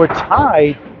 So we're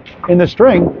tied in the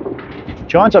string.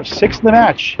 John's up 6 in the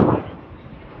match. I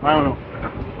don't know.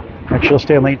 Actually, he'll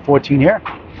stay in lane 14 here.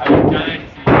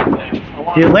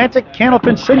 The Atlantic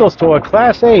Candlepin Singles Tour,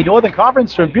 Class A, Northern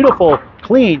Conference, from beautiful,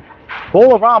 clean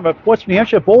Bowl-O-Rama, Portsmouth, New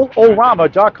Hampshire,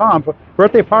 Bowl-O-Rama.com for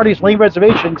birthday parties, lane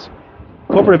reservations,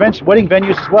 corporate events, wedding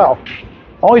venues as well.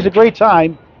 Always a great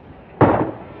time.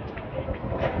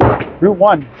 Route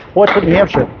 1, Portsmouth, New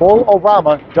Hampshire,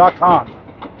 Bowl-O-Rama.com.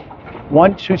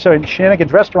 127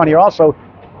 Shenanigans Restaurant here also.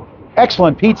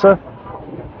 Excellent pizza.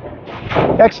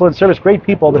 Excellent service, great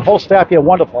people. The whole staff here,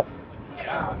 wonderful.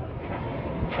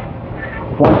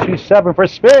 127 for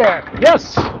spare.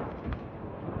 Yes!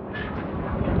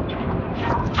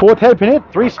 4th head pin hit,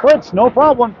 3 splits, no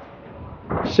problem.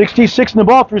 66 in the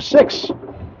ball through 6.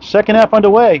 Second half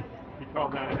underway. He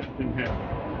called that a head pin hit.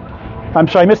 I'm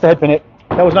sorry, I missed the head pin hit.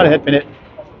 That was not a head pin hit.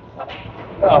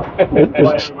 Oh,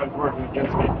 everyone's working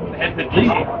against me. Head pin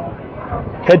lead.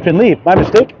 Head pin leave. My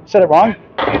mistake. Said it wrong.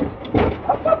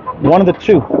 One of the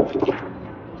two.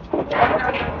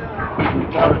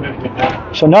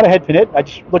 So not a head pin hit. I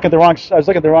just looked at the wrong. I was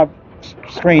looking at the wrong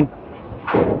screen.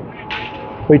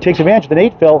 But he takes advantage of an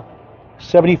 8 fill,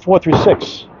 74 through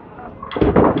 6,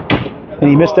 and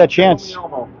he missed that chance.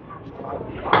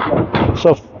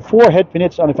 So 4 head pin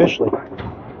hits unofficially.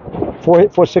 4,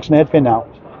 6, and a head pin now.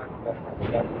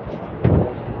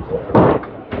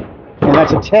 And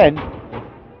that's a 10.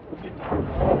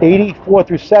 84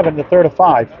 through 7, the third of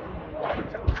 5.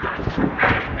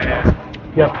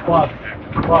 Yeah, Bob,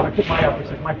 I took my up.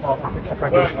 It's my fault.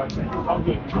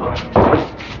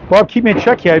 Bob, keep me in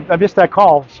check here. I missed that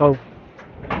call, so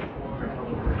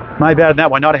my bad on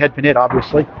that one. Not a head pin hit,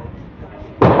 obviously.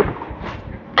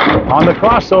 On the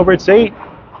crossover, it's 8.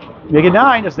 Make it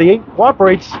 9 as the 8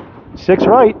 cooperates. 6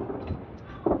 right.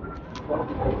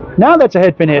 Now that's a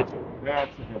head pin hit.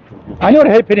 I know what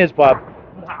a head pin is, Bob.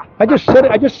 I just said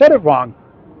it wrong.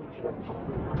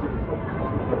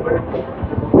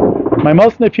 My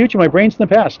mouth's in the future, my brain's in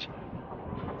the past.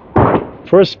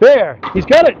 For a spare, he's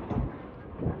got it.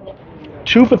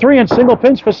 2 for 3 in single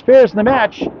pins for spares in the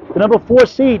match. The number 4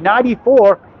 seed,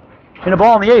 94, in a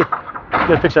ball in the 8th. You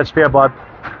gotta fix that spare, Bob.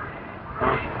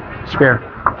 Spare.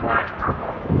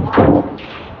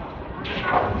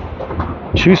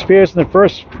 2 spares in the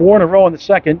first, 4 in a row in the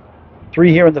second,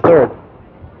 3 here in the third.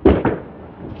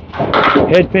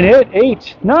 Head pin hit,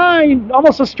 8, 9,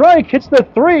 almost a strike, hits the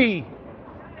 3.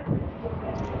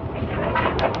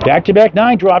 Back-to-back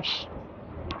 9 drops.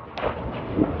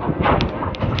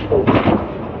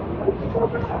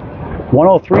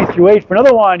 .103 through 8 for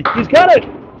another one. He's got it.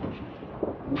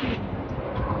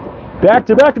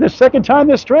 Back-to-back the second time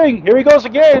this string. Here he goes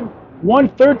again.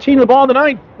 113 the ball in the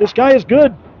 9th. This guy is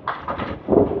good.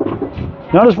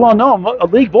 Not as well known. A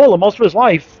league bowler most of his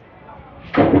life.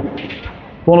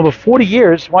 Well, over 40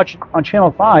 years, watched on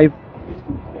Channel 5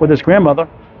 with his grandmother.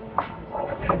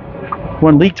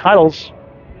 Won league titles.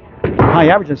 High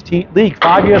average in his league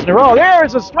 5 years in a row.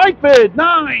 There's a strike bid.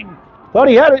 9. Thought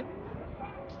he had it.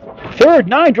 Third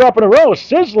 9 drop in a row.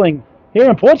 Sizzling here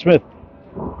in Portsmouth.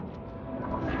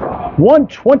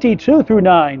 122 through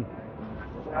 9.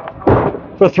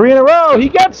 For 3 in a row. He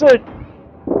gets it.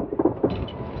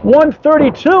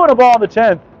 132 and a ball in the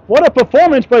 10th. What a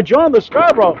performance by John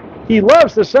Lescarbeau. He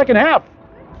loves the second half.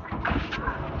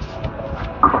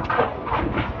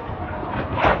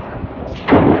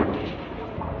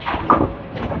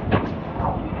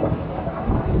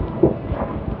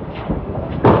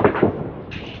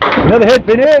 Another hit,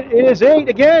 been it. It is 8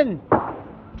 again.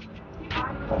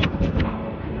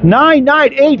 9,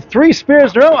 9, 8, 3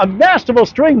 spares in a row. A masterful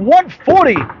string,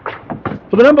 140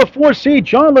 for the number 4 seed,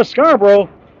 John Lescarbeau.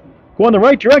 Going the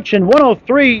right direction,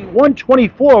 103,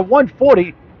 124,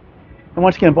 140. And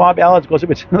once again, Bob Allard goes up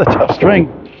with another tough string.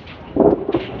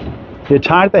 They're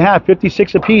tied at the half,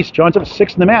 56 apiece. John's up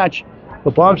 6 in the match.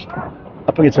 But Bob's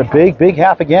up against a big, big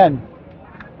half again.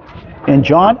 And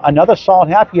John, another solid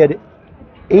half. He had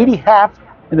 80 half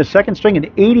in the second string and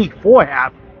 84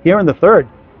 half here in the third.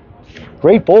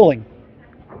 Great bowling.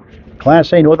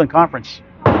 Class A Northern Conference.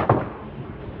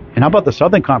 And how about the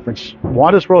Southern Conference?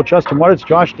 Waters rolled Justin Waters,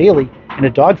 Josh Daly in a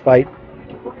dogfight.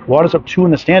 Waters up 2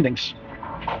 in the standings.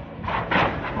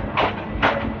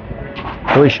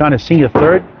 Billy Sean is senior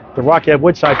third. The Rocky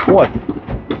Woodside fourth.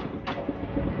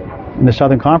 In the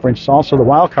Southern Conference, also the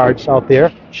wild cards out there.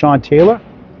 Sean Taylor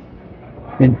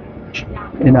in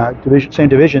same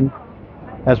division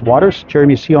as Waters.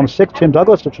 Jeremy Seaholm 6th. Tim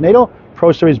Douglas, the Tornado.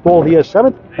 Pro Series Bowl of the year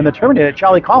 7th. And the Terminator,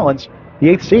 Charlie Collins, the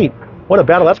 8th seed. What a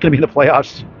battle that's going to be in the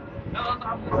playoffs.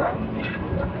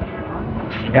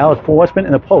 Allard Forstman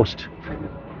in the post.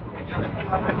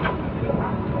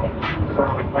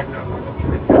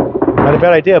 Not a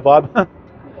bad idea, Bob.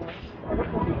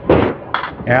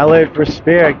 Allard for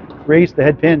spare, raised the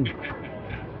head pin.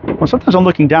 Well, sometimes I'm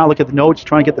looking down, look at the notes,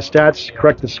 trying to get the stats,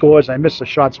 correct the scores. I miss a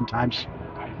shot sometimes.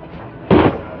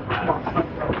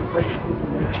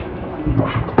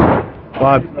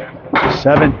 Bob,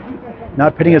 7.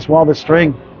 Not pitting as well this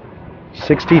string.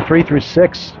 63 through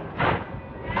 6.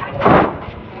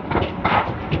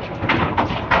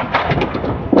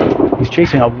 He's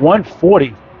chasing a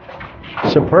 140.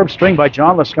 Superb string by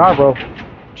John Lescarbeau.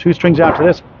 2 strings after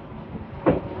this.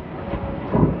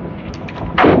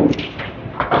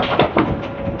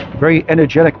 Very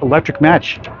energetic, electric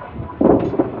match.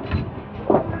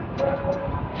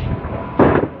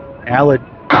 Allard,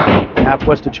 half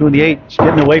west to 2 in the 8. It's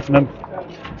getting away from him.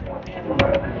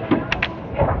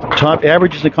 Top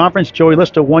averages in the conference, Joey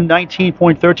Lister,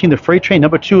 119.13. The Freight Train,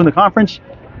 number 2 in the conference.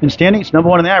 In standings, number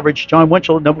 1 in the average. John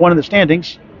Winchell, number 1 in the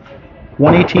standings.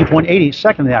 118.80,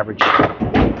 second in the average.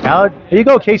 Allard, here you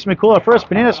go, Casey McCullough, first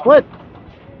banana split.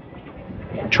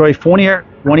 Troy Fournier,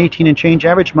 118 and change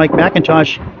average. Mike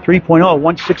McIntosh, 3.0,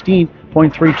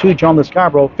 116.32. John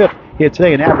Lescarbeau, 5th here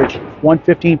today, an average,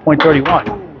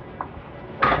 115.31.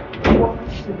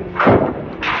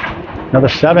 Another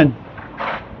 7.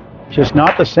 Just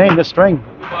not the same, this string.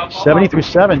 70 through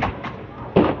 7.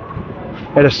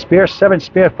 Had a spare 7,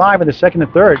 spare 5 in the second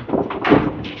and third.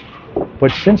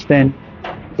 But since then,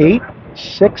 8,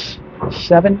 6,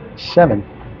 7, 7.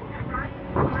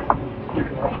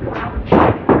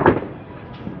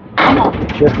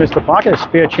 Just missed the pocket, a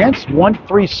spare chance, 1,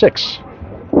 3, 6.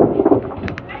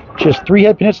 Just 3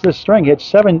 head pin hits to the string, hit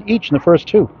 7 each in the first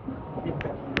 2.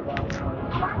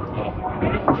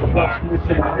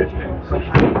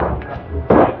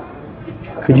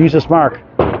 Could use this mark.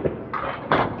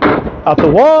 Out the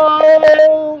wall!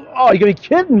 Oh, you're gonna be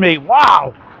kidding me!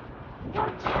 Wow!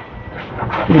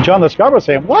 Even John Lescarbeau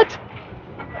saying, what?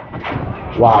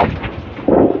 Wow.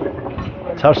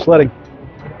 Tough sledding.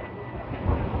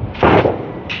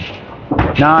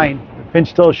 9. The pin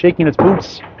still shaking its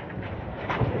boots.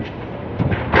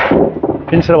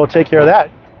 Pin said, "We'll take care of that."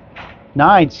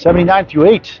 9, 79 through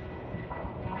 8.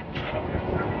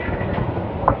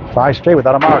 5 straight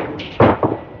without a mark.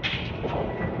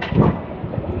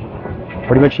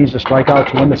 Pretty much needs to strike out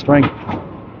to win the string.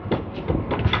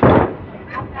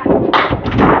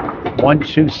 1,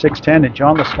 2, 6, 10, and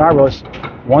John Lescarbeau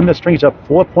won the strings up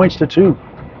 4 points to 2.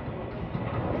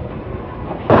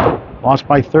 Lost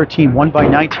by 13, won by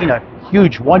 19, a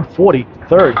huge 140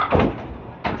 third.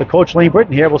 The coach Lane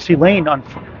Britton here. We'll see Lane on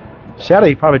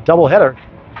Saturday, probably a double header.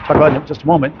 Talk about it in just a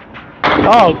moment.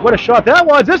 Oh, what a shot that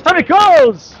was! This time it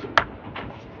goes!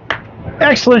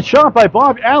 Excellent shot by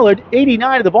Bob Allard.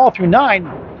 89 of the ball through 9.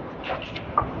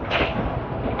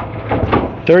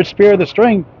 Third spare of the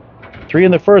string. 3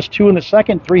 in the first, 2 in the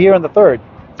second, 3 here in the third.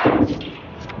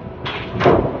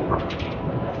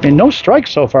 And no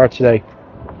strikes so far today.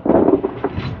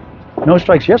 No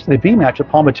strikes yesterday. B match at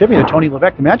Palmer Tiffany and Tony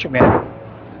Levesque, the Magic Man.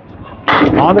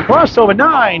 On the crossover,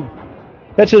 9.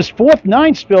 That's his 4th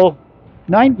 9 spill.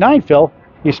 9 fill.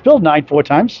 He spilled 9 4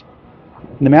 times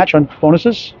in the match on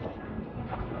bonuses.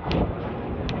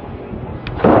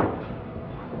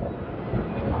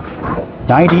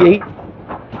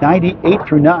 '98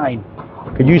 through 9.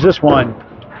 Could use this one.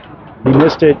 He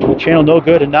missed it. The channel no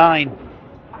good, a 9.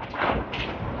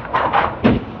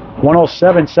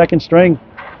 107, second string.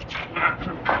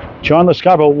 John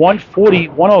Lescarbeau, 140,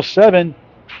 107.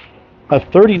 A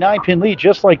 39-pin lead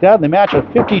just like that in the match. A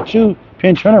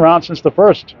 52-pin turnaround since the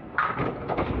first.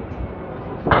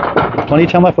 Plenty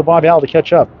of time left for Bob Allard to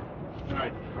catch up.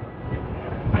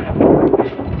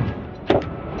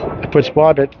 That puts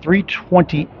Bob at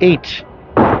 328.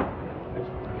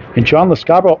 And John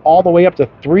Lescarbeau all the way up to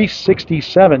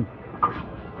 367.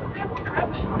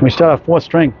 We start our fourth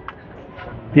string.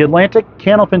 The Atlantic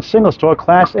Candlepin Singles Tour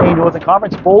Class A Northern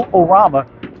Conference,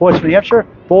 Bowl-O-Rama-Portsmouth, New Hampshire,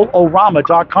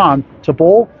 Bowl-O-Rama.com to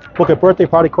bowl, book a birthday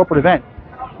party, corporate event,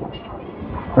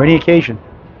 or any occasion.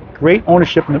 Great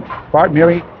ownership from Bart,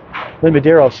 Mary, Lynn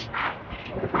Medeiros.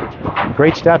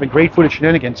 Great staff and great food at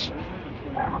Shenanigans.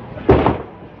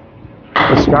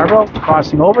 Lescarbeau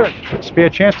crossing over. Spare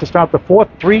chance to start the fourth,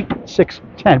 3, 6,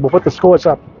 10. We'll put the scores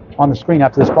up on the screen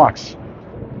after this box.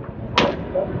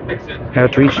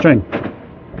 After each string.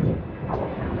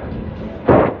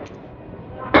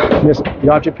 Missed the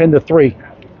object pin to 3.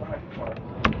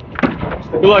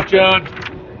 Good luck, John.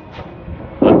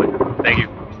 Thank you.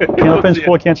 Candlepins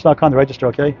 4cans.com, the register,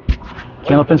 okay?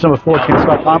 Candlepins number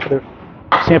 4cans.com for the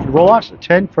Sanford roll-offs.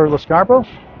 10 for Lescarbeau.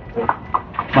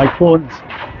 Mike Pullen's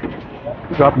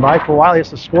dropping by for a while. He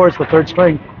has the scores the third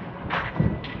string.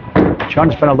 John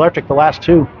has been electric the last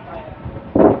two.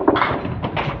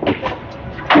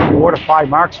 4 to 5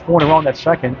 marks, 4 in a row in that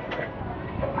second.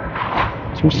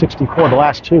 264 the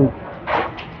last two.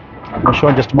 We'll show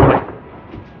in just a moment.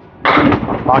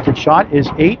 Pocket shot is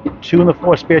 8, 2 in the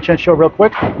 4. Spare chance show real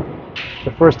quick.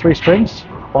 The first 3 strings,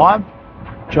 Bob,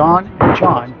 John, and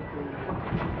John.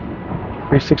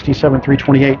 367,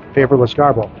 328, favor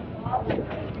Lescarbeau.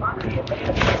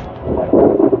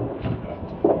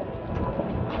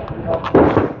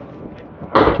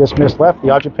 Just missed left. The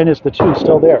object pin is the 2,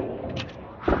 still there.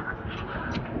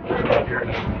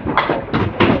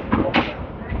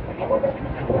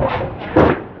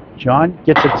 John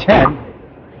gets a 10.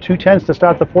 2 10s to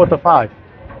start the 4th of 5.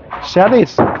 Saturday,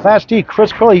 it's Class D.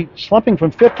 Chris Curley slumping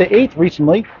from 5th to 8th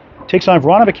recently. Takes on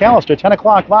Veronica McAllister, 10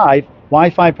 o'clock live.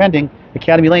 Wi-Fi pending.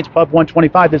 Academy Lanes Pub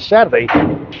 125 this Saturday,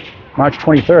 March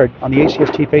 23rd, on the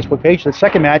ACST Facebook page. The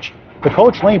second match, the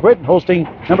coach, Lane Britton, hosting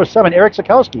number 7, Eric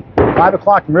Sikowski, 5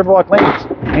 o'clock in Riverwalk Lanes,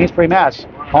 Amesbury, Mass.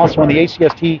 Also on the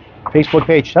ACST Facebook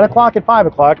page. 10 o'clock and 5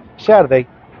 o'clock, Saturday,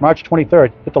 March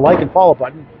 23rd. Hit the like and follow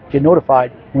button. Get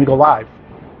notified when we go live.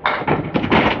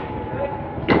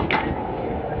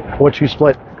 4-2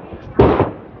 split.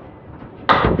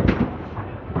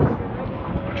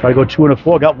 Try to go 2 and a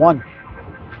 4, got 1.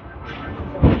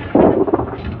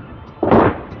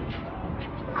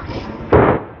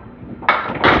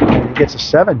 He gets a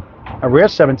 7. A rare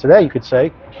 7 today, you could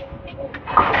say.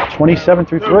 27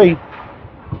 through 3.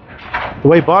 The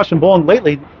way Boston bowling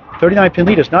lately, 39-pin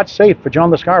lead is not safe for John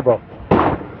Lescarbeau.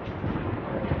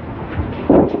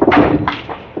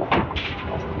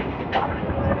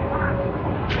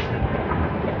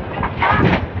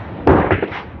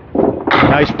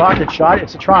 Nice pocket shot.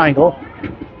 It's a triangle.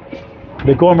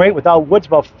 The going rate without wood's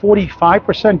about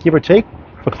 45%, give or take,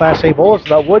 for Class A bowlers.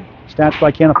 Without wood, stats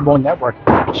by Candlepin Bowling Network.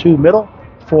 2 middle,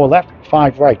 4 left,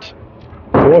 5 right.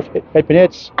 4 head pin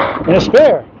hits, and a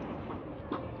spare.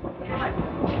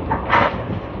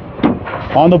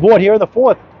 On the board here in the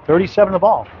 4th, 37 the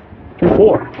ball,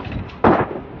 2-4.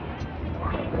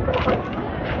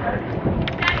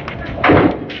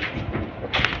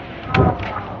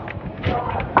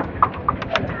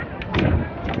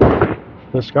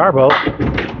 Lescarbeau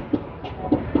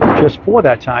just 4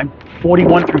 that time,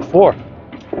 41 through 4.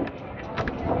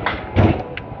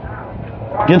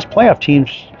 Against playoff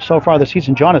teams so far this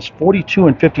season, John is 42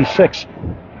 and 56.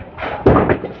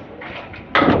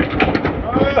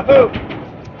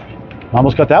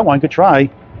 Almost got that one. Good try.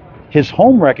 His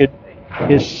home record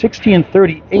is 60 and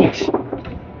 38.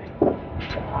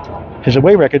 His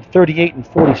away record 38 and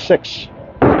 46.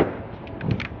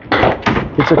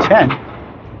 It's a 10.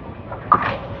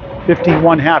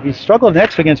 51 half. He struggled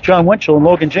next against John Winchell and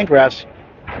Logan Gingras.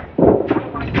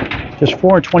 Just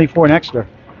 4 and 24 in Exeter.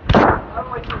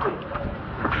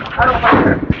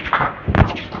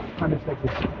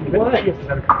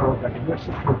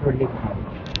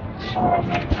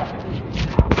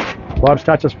 Bob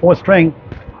starts his 4th string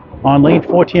on lane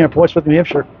 14 at Portsmouth, New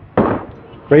Hampshire.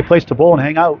 Great place to bowl and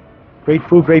hang out. Great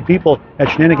food, great people at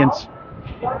Shenanigans.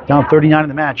 Down 39 in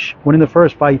the match. Winning the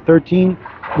first by 13,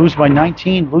 losing by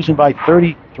 19, losing by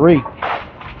 33.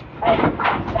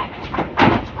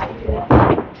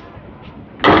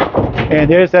 And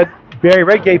there's that Barry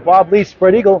Redgate, Bob Lee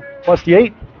spread eagle, plus the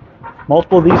 8.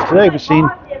 Multiple of these today we've seen.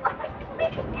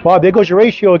 Bob, there goes your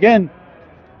ratio again.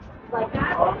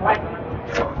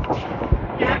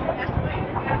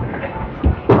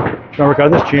 Trying to work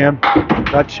out this jam.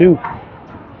 Got 2.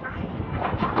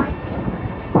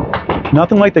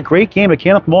 Nothing like the great game at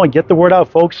Candlepin Bowling. Get the word out,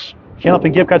 folks.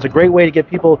 Candlepin gift cards are a great way to get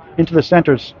people into the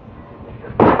centers.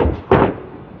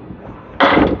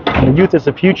 And the youth is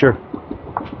the future.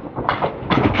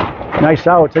 Nice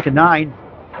out, take a 9.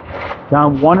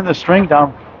 Down 1 in the string,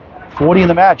 down 40 in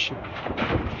the match.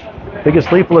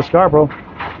 Biggest lead for Lescarbeau.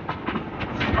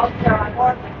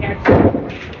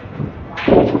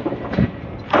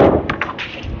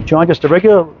 John, just a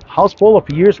regular house bowler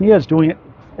for years and years, doing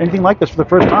anything like this for the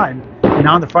first time. And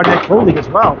now in the Friday Night Pro League as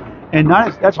well. And now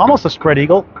that's almost a spread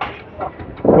eagle.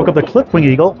 Broke up the clip wing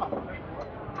eagle.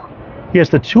 He has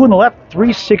the 2 on the left,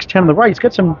 3, 6, 10 on the right. He's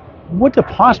got some wood to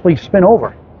possibly spin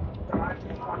over.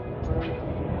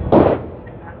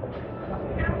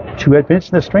 2 head pins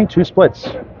in the string, 2 splits.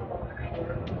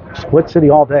 Split City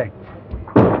all day.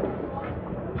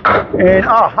 And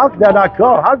how did that not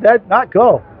go? How did that not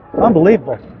go?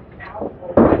 Unbelievable.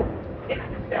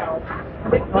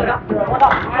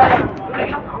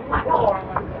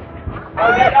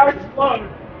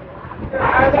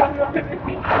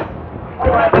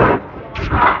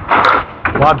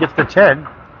 Bob gets the 10.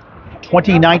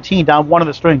 2019 down 1 of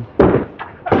the string.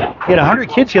 He had 100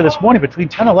 kids here this morning between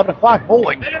 10 and 11 o'clock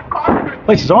bowling. The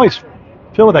place is always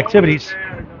filled with activities.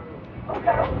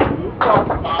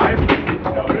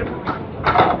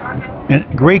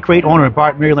 And great owner of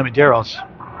Bart and Mary Lamaderos.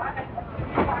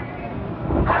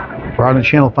 Brought on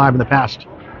Channel 5 in the past.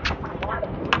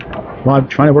 Bob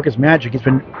trying to work his magic. He's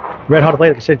been red hot of late.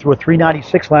 Like I said, threw a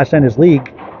 396 last night in his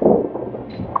league.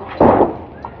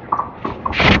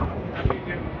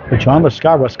 But John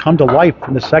Lescarbeau has come to life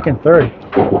in the second third.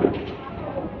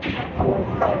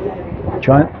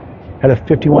 John had a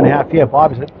 51.5 year.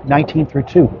 Bob is at 19 through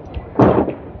 2.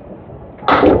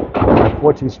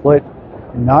 14 split.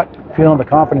 Not feeling the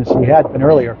confidence he had been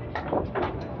earlier.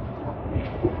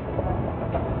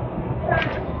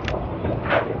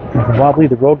 And for Bob Lee,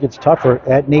 the road gets tougher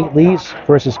at Nate Lee's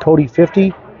versus Cody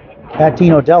 50, at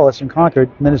Dino Dellis in Concord,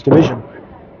 and then his division.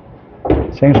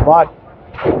 Same spot.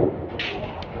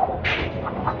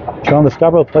 John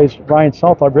Lescarbeau plays Ryan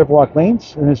Southard, Riverwalk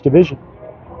Lanes, in his division.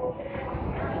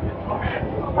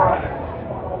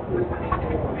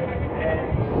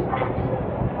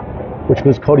 Which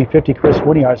was Cody 50, Chris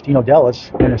Winiar's, Dino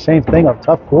Dellis, and the same thing, a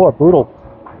tough floor, brutal.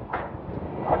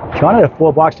 John had a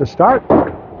 4 box to start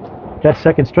that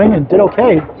second string and did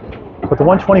okay with the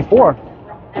 124.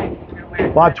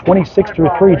 Bob 26 through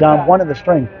 3, down 1 in the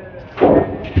string.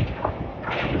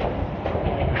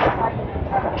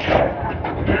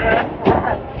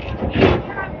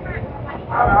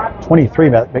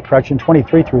 Correction,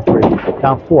 23 through 3,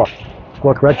 down 4.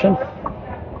 Score correction.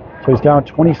 So he's down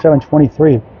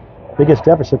 27-23. Biggest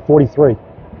deficit, 43.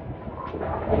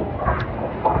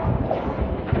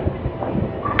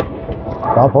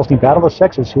 Bob hosting Battle of the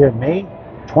Sexes here May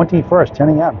 21st, 10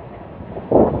 a.m.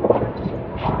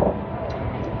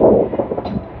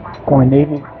 Former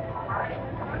Navy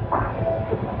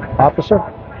officer,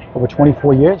 over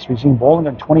 24 years, resumed bowling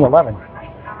in 2011.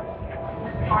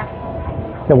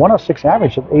 The 106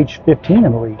 average at age 15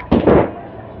 in the league.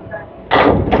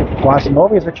 Crossing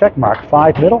over is a check mark.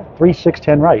 5 middle, 3, 6,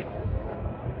 10 right.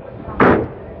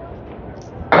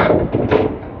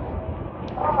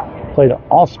 Played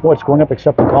all sports growing up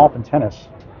except for golf and tennis.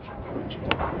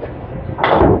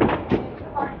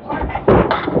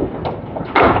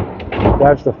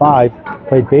 That's the 5.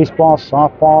 Played baseball,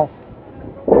 softball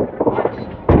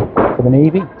for the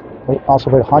Navy. Also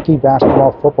played hockey,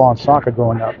 basketball, football, and soccer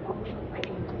growing up.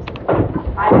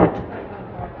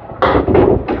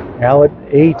 Allard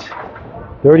 8,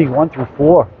 31 through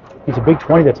 4. He's a big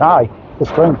 20 to tie the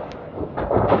string.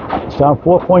 It's down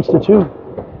 4 points to 2.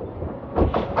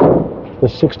 The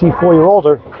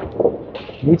 64-year-older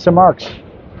needs some marks.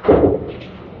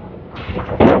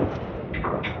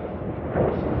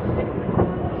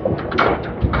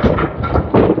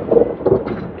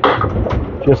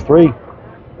 Just 3.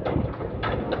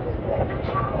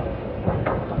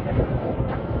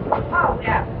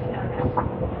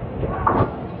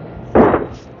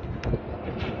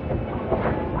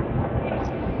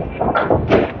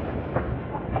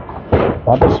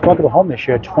 Bob has struggled at home this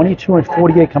year. 22 and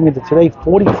 48 coming into today.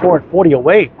 44 and 40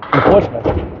 away from Portsmouth,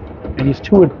 and he's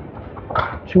 2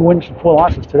 wins and 4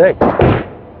 losses today.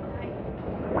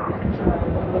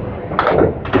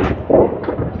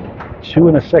 Two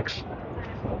and a 6.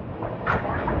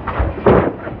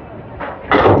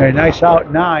 And a nice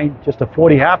out 9, just a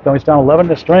 40 half. Now he's down 11 in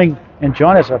the string, and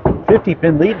John has a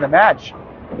 50-pin lead in the match.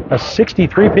 A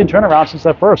 63-pin turnaround since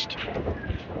that first.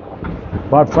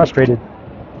 Bob frustrated.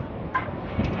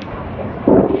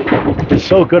 It's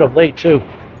so good of late too,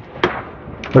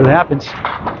 but it happens.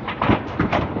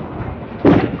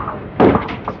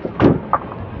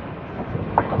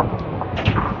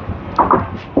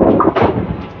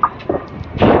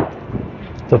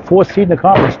 The fourth seed in the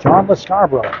conference, John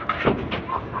Lescarbeau.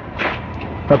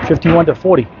 Up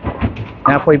 51-40.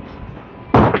 Halfway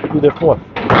through their fourth.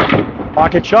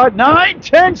 Pocket shot,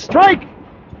 9-10 strike.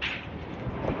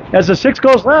 As the 6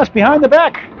 goes last, behind the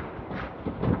back.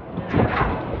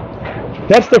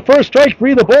 That's the first strike for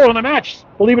either bowler in the match,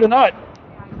 believe it or not.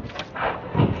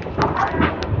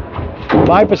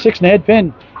 5 for 6 in the head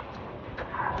pin.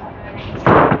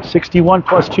 61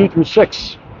 plus 2 through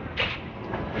 6.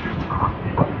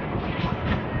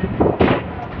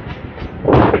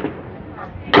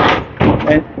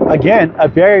 And again, a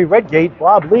Barry Redgate,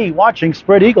 Bob Lee watching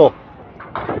spread eagle.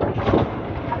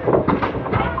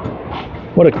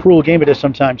 What a cruel game it is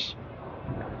sometimes.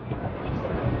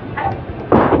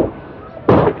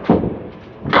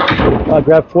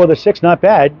 Grab 4 of the 6, not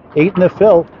bad. 8 in the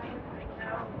fill.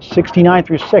 69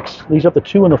 through 6. Leaves up the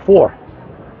 2 and the 4.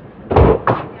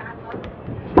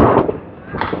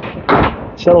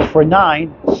 Settled for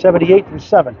 9, 78 through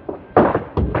 7.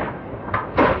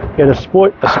 Get a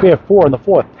spare 4 in the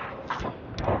fourth.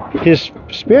 His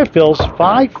spare fills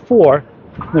 5-4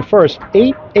 in the first,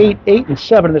 8-8-8 and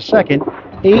 7 in the second,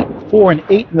 8-4 and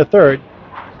 8 in the third.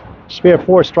 Spare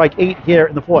 4, strike 8 here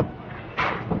in the fourth.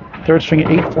 Third string at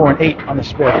 8-4 and 8 on the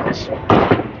spare fills.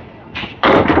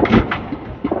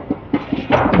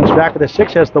 Comes back with a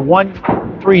 6, has the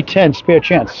 1-3-10 spare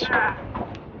chance.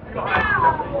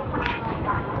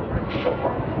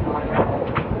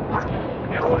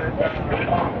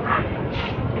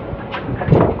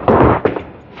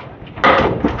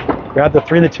 Grab the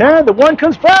 3 and the 10. The 1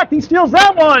 comes back. He steals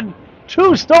that one.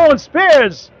 2 stolen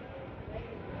spares.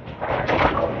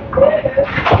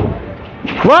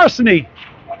 Larceny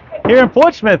here in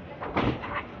Portsmouth.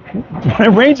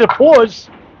 Range of 4s.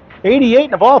 88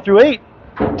 and a ball through 8.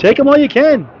 Take them all you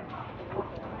can.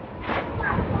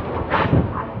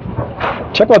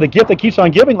 Check out the gift that keeps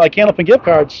on giving, like Candlepin gift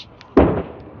cards.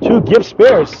 2 gift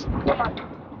spares.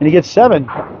 And he gets 7.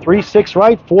 3, 6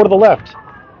 right, 4 to the left.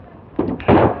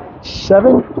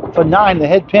 7 for 9, the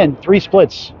head pin, 3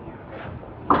 splits.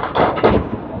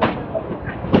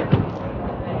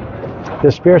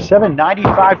 The spare 7,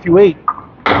 95 through 8.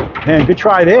 Man, good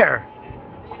try there.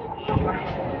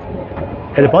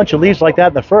 Had a bunch of leaves like that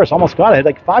in the first. Almost got it. Had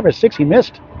like 5 or 6 he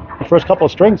missed the first couple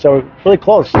of strings, so really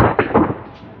close.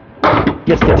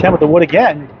 Gets the 10 with the wood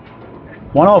again.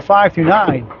 105 through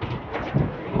 9.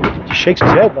 Just shakes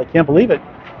his head like can't believe it.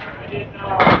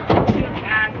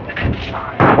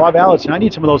 Bob Allison, I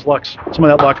need some of those lucks, some of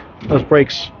that luck, those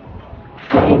breaks.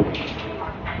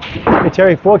 Hey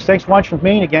Terry Fox, thanks for watching with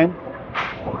me again.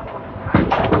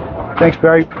 Thanks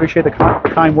Barry, appreciate the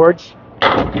kind words.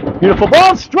 Beautiful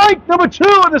ball, strike number 2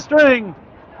 on the string.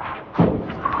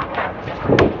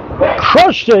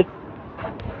 Crushed it.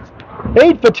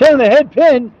 8 for 10 in the head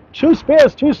pin, 2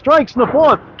 spares, 2 strikes in the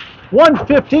fourth.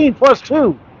 115 plus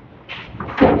 2.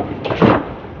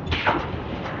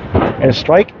 And a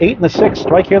strike 8 in the 6th,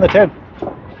 strike here in the 10th.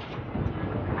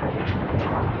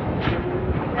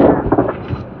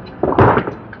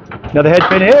 Another head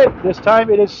pin hit. This time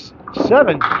it is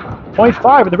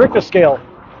 7.5 in the Richter scale.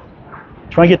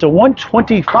 Trying to get to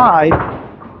 125.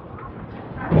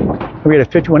 We had a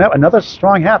 51 out. Another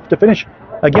strong half to finish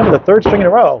again with a 3rd string in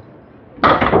a row.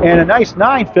 And a nice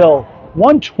 9 fill.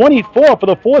 124 for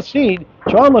the 4th seed,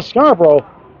 John Lescarbeau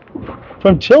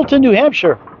from Tilton, New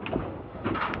Hampshire.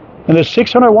 And the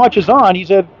 600 watches on.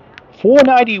 He's at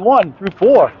 491 through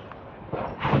 4.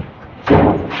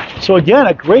 So again,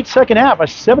 a great second half, a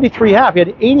 73 half. He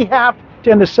had 80 half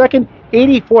to end the second,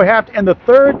 84 half to end the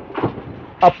third.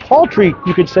 A paltry,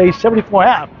 you could say, 74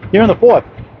 half here in the fourth.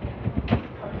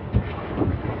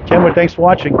 Kenwood, thanks for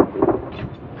watching.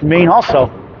 Maine also.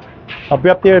 I'll be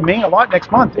up there in Maine a lot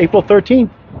next month, April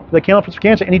 13th, for the Candlepin for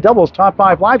Cancer Any Doubles Top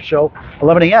 5 live show,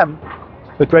 11 a.m.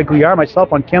 with Greg Guillard,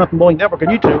 myself on Candlepin Bowling Network on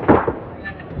YouTube.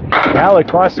 Allard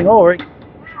crossing over,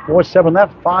 4-7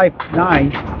 left,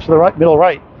 5-9 to the right, middle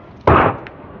right.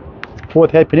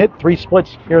 Fourth head pin hit, 3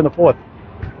 splits here in the fourth.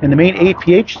 In the Maine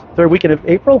APH, 3rd weekend of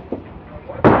April,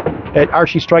 at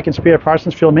Archie Strike and Spear,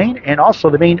 Parsonsfield, Maine, and also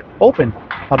the Maine Open.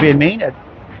 I'll be in Maine at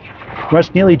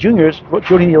Russ Neely Jr.'s,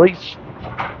 Jody Neely's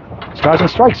Stars and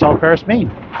Strikes, South Paris, Maine.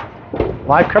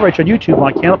 Live coverage on YouTube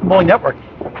on Candlepin Bowling Network.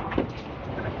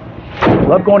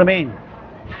 Love going to Maine.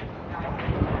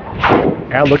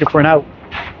 Now looking for an out.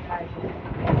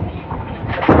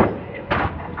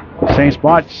 Same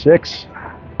spot, 6.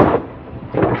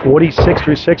 46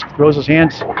 through 6, throws his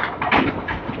hands.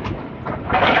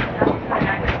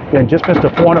 Again, just missed a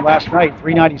 400 last night,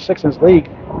 396 in his league.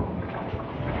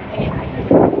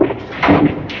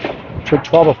 Took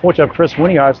 12 of 14 of Chris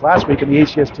Winiards last week in the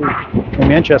ACST in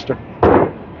Manchester.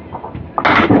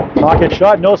 Pocket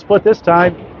shot, no split this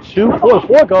time.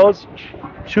 2-4 goes.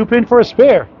 2 pin for a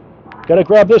spare. Got to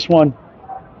grab this one.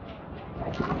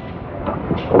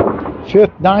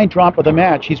 5th 9 drop of the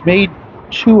match. He's made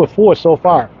 2 of 4 so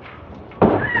far.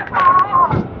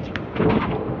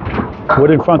 Wood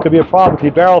in front could be a problem. Can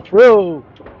he barrel through?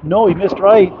 No, he missed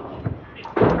right.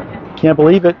 Can't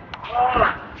believe it.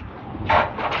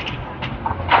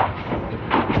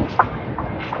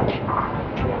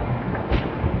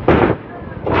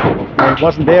 Well, he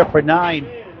wasn't there for 9.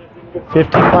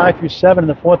 55 through 7 in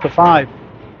the 4th to 5.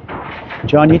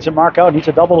 John needs a mark out, needs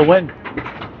a double to win.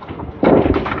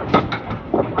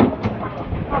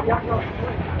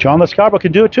 John Lescarbeau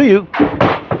can do it to you.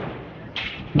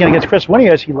 Again, against Chris Winnie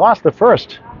as he lost the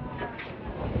first.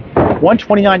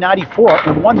 129.94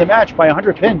 and won the match by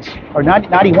 100 pins. Or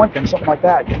 91 pins, something like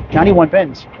that. 91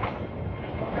 pins.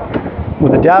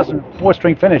 With a dazzling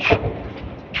 4-string finish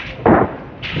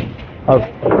of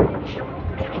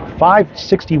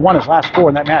 561 his last 4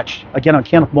 in that match. Again on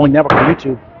Candlepin Bowling Network on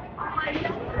YouTube.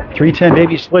 310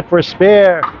 baby split for a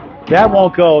spare. That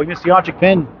won't go. He missed the object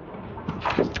pin.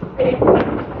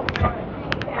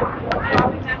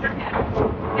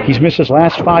 He's missed his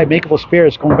last 5 makeable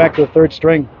spares going back to the 3rd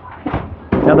string.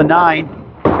 Another 9.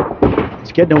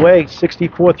 It's getting away.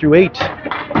 64 through 8.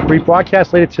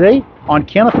 Rebroadcast later today on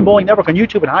Candlepin Bowling Network on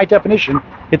YouTube in high definition.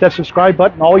 Hit that subscribe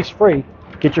button, always free.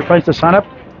 Get your friends to sign up.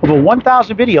 Over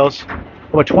 1,000 videos,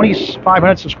 over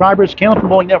 2,500 subscribers. Candlepin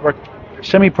Bowling Network,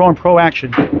 semi-pro and pro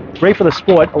action. Great for the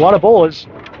sport. A lot of bowlers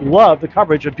love the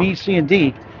coverage of B, C, and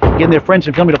D. Getting their friends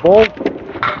and family to bowl.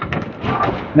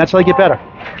 And that's how they get better.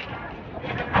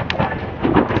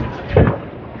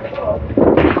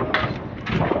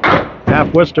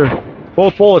 Half Worcester.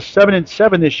 Both bowlers 7 and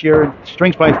 7 this year.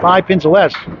 Strings by 5 pins or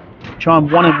less. John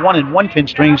 1 and 1 in 1 pin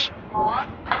strings.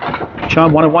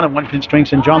 John 1 and 1 in 1 pin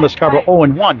strings, and John Lescarbeau 0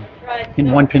 and 1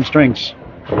 in 1 pin strings.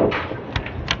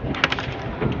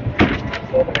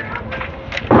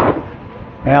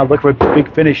 Now look for a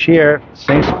big finish here.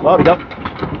 Same spot.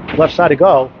 Left side to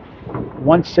go.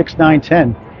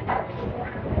 1-6-9-10.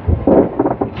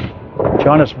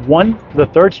 John has won for the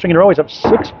 3rd string in a row. He's up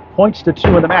 6 points to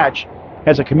 2 in the match.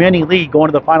 Has a commanding lead going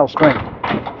to the final string.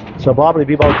 So Bob will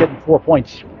be about getting 4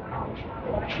 points.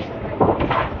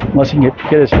 Unless he can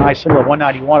get his high single at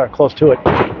 191 or close to it.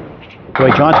 The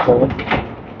way John's bowling.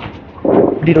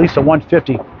 We need at least a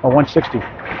 150 or 160.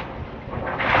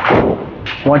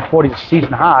 140 is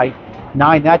season high.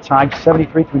 9 that time.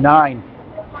 73 through 9.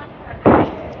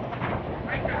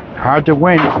 Hard to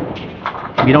win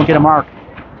if you don't get a mark.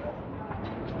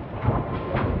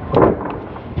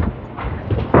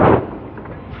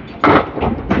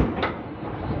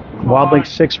 Wild Link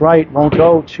 6 right, won't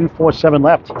go. 2-4-7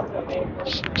 left.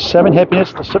 7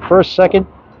 happiness, the 1st, 2nd,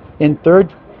 in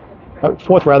 3rd,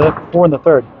 4th rather, 4 in the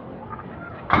 3rd.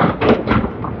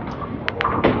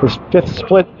 His 5th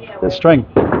split, the string.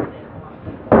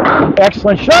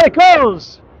 Excellent shot, it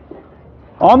goes!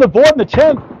 On the board in the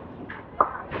 10th.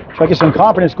 Try to get some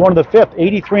confidence going to the 5th,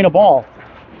 83 in a ball.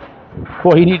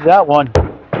 Boy, he needed that one.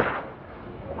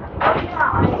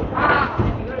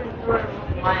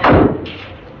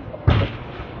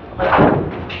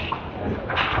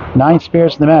 Nine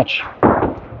spares in the match.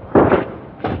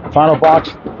 Final box,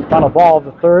 final ball of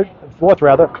the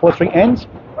 4th string ends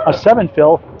a 7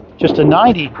 fill, just a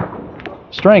 90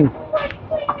 string.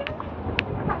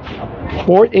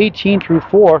 418 through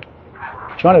 4.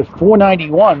 John at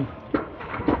 491.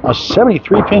 A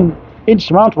 73 pin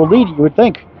insurmountable lead, you would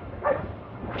think.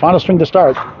 Final string to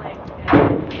start.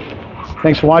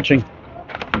 Thanks for watching.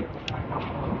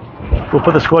 We'll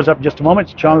put the scores up in just a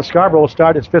moment. John Lescarbeau will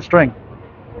start his 5th string.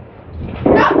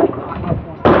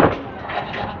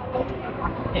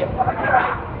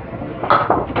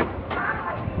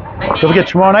 Don't forget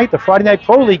tomorrow night, the Friday Night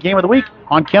Pro League Game of the Week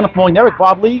on Candlepin Bowling Network.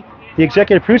 Bob Lee, the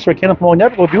executive producer at Candlepin Bowling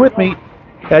Network, will be with me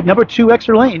at number 2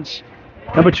 Exeter Lanes.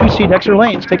 Number 2 seed Exeter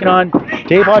Lanes taking on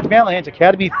Dave Hodge Manlahan's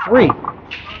Academy 3.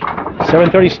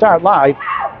 7:30 start live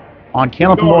on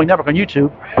Candlepin Bowling Network on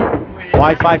YouTube.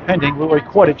 Wi-Fi pending. We'll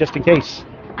record it just in case.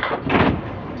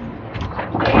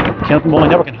 Candlepin Bowling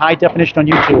Network in high definition on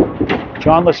YouTube.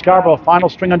 John Lescarbeau, final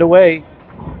string underway.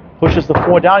 Pushes the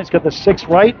 4 down. He's got the 6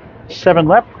 right, 7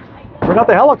 left. Bring out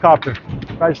the helicopter.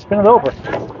 Try to spin it over.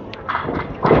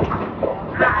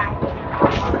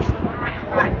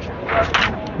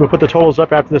 We'll put the totals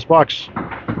up after this box.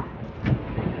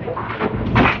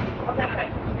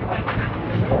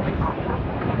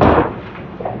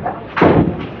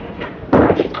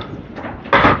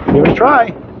 Give it a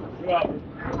try.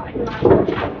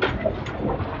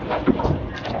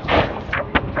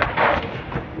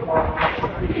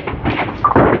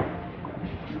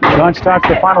 John starts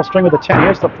the final string with a 10.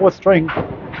 Here's the fourth string,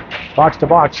 box to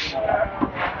box.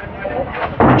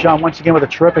 And John once again with a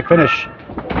terrific finish.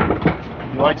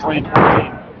 He likes lane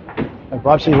 14. And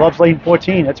obviously he loves lane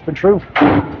 14. That's been true.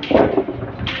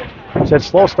 He said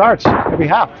slow starts every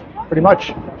half, pretty much.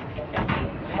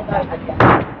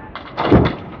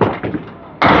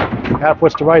 Half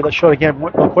what's to right. Let's show it again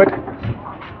real quick.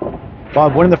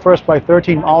 Bob winning the first by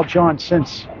 13. All John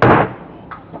since. Look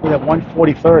at that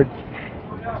 143rd.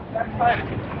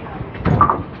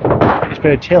 It's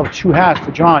been a tale of two halves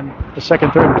for John, the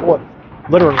second, third, and fourth.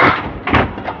 Literally.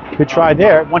 Good try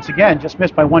there. Once again, just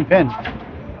missed by one pin.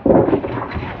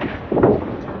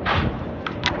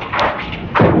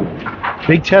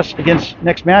 Big test against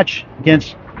next match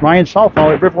against Ryan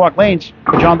Salfall at Riverwalk Lanes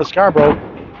for John Lescarbeau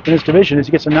in his division as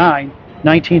he gets a 9,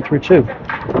 19 through 2.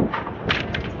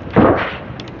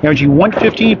 Averaging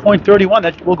 115.31.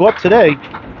 That will go up today.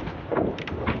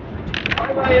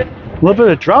 A little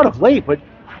bit of drought of late, but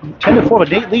 10-4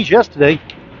 with Nate Lees yesterday.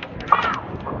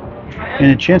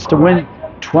 And a chance to win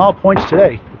 12 points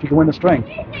today if you can win the string.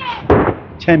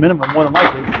 10 minimum, more than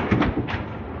likely.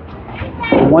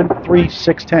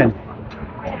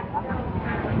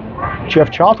 1-3-6-10.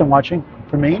 Jeff Charlton watching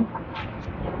from Maine.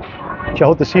 I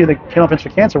hope to see the Candlepins for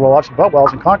Cancer roll-offs in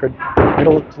Buttwells in Concord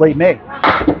middle to late May.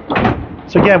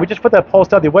 So again, we just put that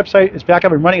post out. The website is back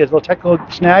up and running. There's a little technical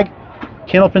snag.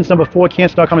 Candlepins number 4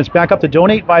 cancer.com is back up to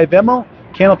donate via Venmo.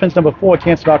 Candlepins number 4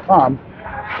 cancer.com.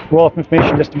 Roll-off information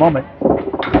in just a moment.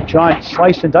 John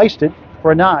sliced and diced it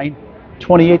for a 9,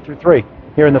 28 through 3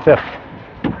 here in the fifth.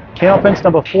 Candlepins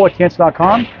number 4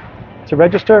 cancer.com to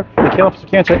register for the Candlepins for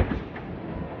Cancer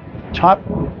top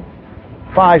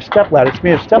 5 step ladder. It's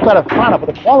going to be a step ladder final for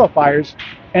the qualifiers.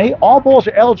 And all bowls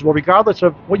are eligible regardless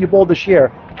of what you bowled this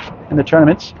year in the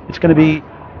tournaments. It's going to be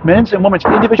men's and women's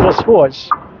individual scores.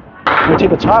 We're going to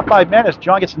take the top 5 men as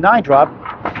John gets a 9 drop.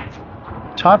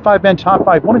 Top 5 men, top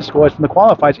 5 women scores from the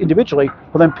qualifiers individually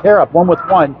will then pair up 1 with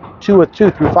 1, 2 with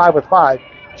 2 through 5 with 5,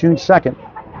 June 2nd.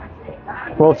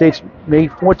 Both dates May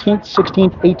 14th,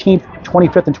 16th, 18th,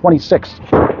 25th, and 26th.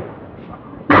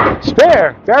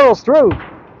 Spare! Barrels through.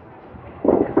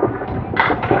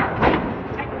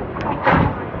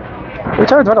 Every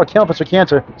time we talk about Candlepins for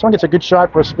Cancer, someone gets a good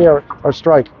shot for a spare or a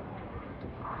strike.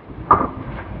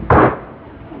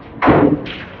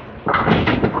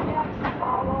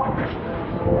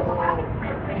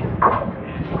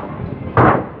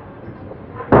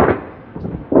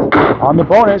 On the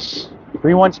bonus,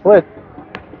 3-1 split.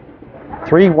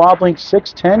 3 wobbling,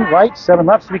 6, 10 right, 7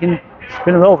 left, so we can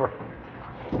spin it over.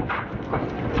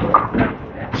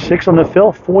 6 on the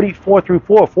fill, 44 through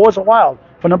 4. 4's a wild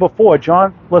for number 4,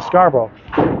 John Lescarbeau.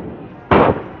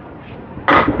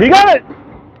 He got it!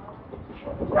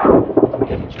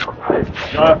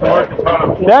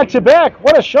 Back to back.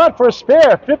 What a shot for a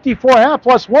spare. 54 half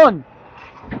plus 1.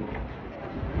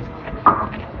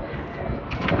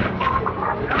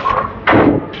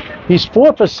 He's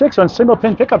 4 for 6 on single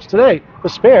pin pickups today for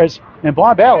spares, and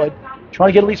Bob Allard trying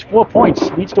to get at least 4 points.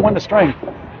 Needs to win the string.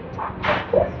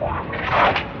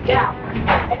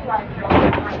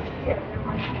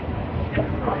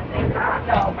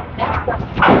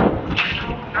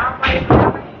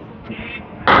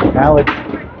 Allard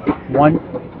 1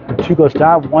 and 2 goes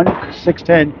down. 1, 6,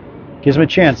 10 gives him a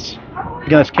chance.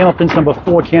 Again, that's Candlepins number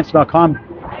 4 cancer.com.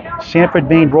 Sanford,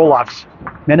 Maine roll-offs.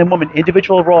 Men and women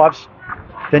individual roll-offs.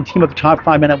 Then team of the top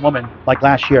 5 men and women, like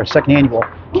last year, second annual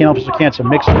Candlepins for Cancer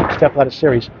mixed step ladder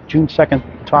series, June 2nd,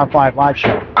 top 5 live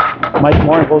show. Mike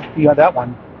Moore will be on that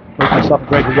one with myself and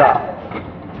Greg Riyad.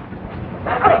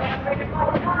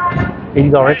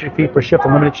 $80 entry fee per shift,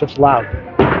 unlimited shifts allowed.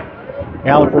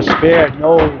 Allen for spare,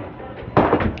 no.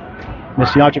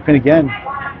 Missed the object pin again.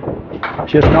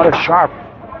 Just not as sharp.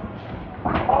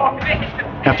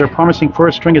 After a promising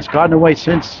first string, it's gotten away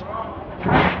since.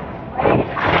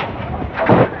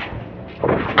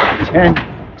 10,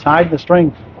 tied the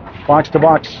string, box to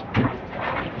box.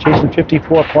 Chasing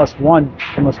 54 plus 1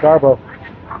 from Lescarbeau.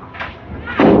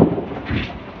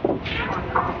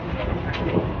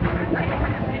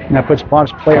 And that puts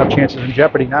Bob's playoff chances in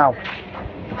jeopardy now.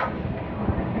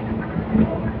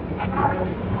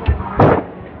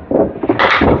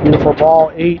 Beautiful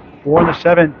ball, 8, 4 on the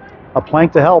 7, a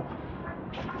plank to help.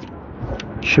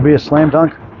 Should be a slam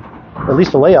dunk, at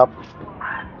least a layup.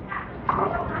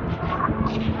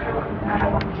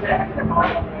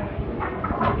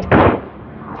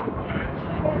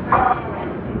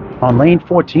 On lane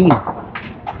 14.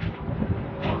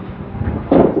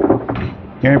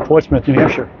 Here in Portsmouth, New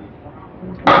Hampshire.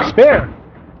 Spare.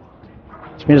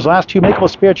 It's been his last 2 makeable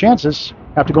spare chances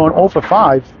after going 0 for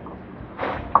 5.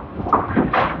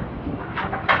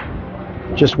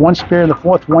 Just one spare in the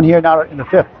fourth, one here now in the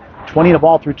fifth. 20 in the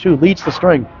ball through 2, leads the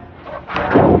string.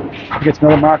 Gets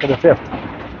another mark of the fifth.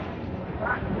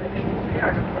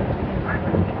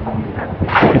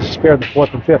 Gets a spare in the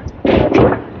fourth and fifth.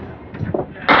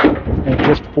 And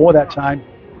just 4 that time.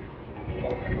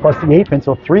 Plus the 8 pin,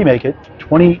 so 3 make it.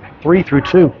 23 through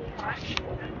 2.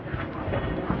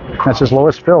 That's his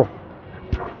lowest fill.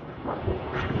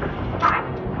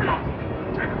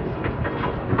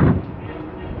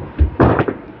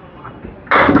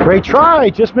 Great try,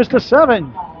 just missed a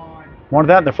 7. Wanted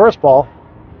that in the first ball.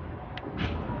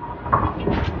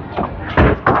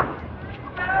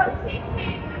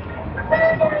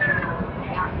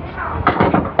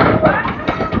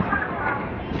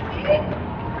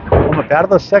 Battle of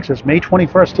the Sexes, May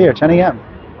 21st here, 10 a.m.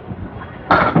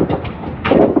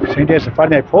 Same day as the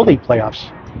Friday Night Pro League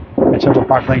playoffs at Central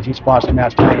Park Lanes, East Boston,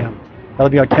 Mass, 10 a.m. That'll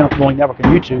be on Candlepin Bowling Network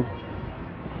on YouTube.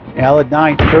 Allard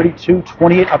 9, 32,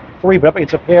 28, up 3, but up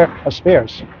against a pair of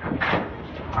spares.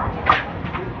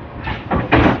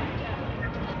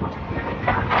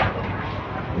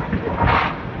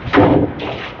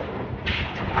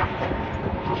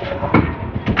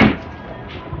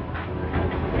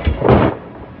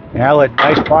 Allard,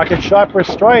 nice pocket shot for a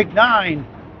strike, 9.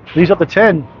 Leaves up to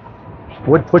 10.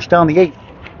 Wood push down the 8.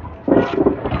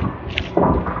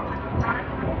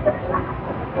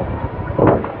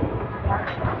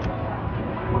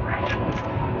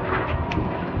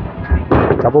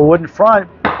 Double Wood in front.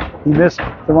 He missed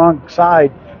the wrong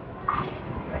side.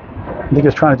 I think he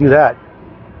was trying to do that.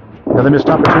 Another missed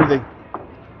opportunity.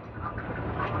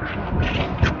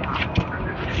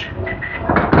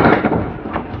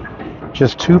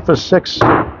 Just 2 for 6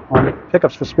 on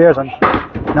pickups for spares on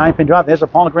 9-pin drop. There's a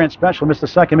Paul Grant special. Missed the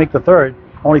second, make the third.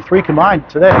 Only 3 combined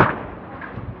today.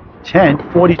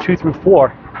 10, 42 through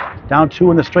 4. Down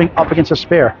 2 in the string, up against a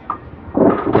spare.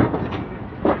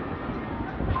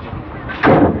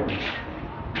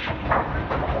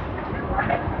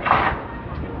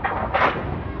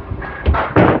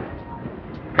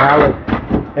 Allard,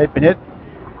 head pin hit.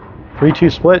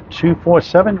 3-2 split,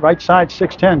 2-4-7. Right side,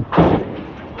 6-10.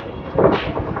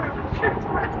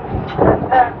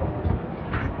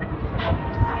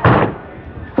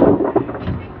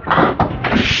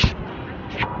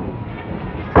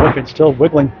 Still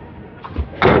wiggling.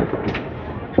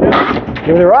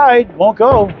 Give it a ride. Won't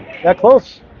go. That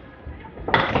close.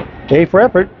 A for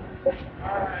effort.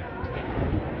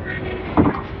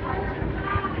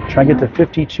 Try and get to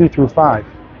 52 through 5.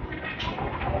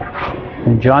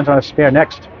 And John's on a spare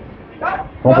next.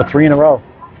 Going for 3 in a row.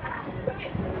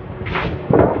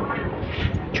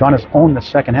 John has owned the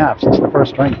second half since the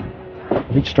first string.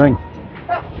 Each string.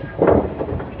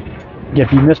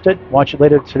 If you missed it, watch it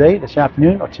later today, this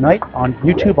afternoon, or tonight on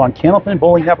YouTube on Candlepin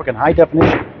Bowling Network in high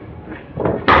definition.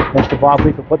 Thanks to Bob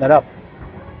Lee for putting that up.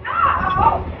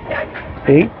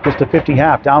 8, just a 50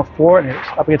 half, down 4, and it's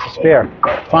up against the spare.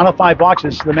 Final 5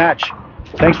 boxes to the match.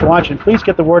 Thanks for watching. Please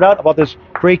get the word out about this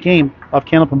great game of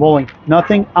Candlepin Bowling.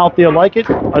 Nothing out there like it.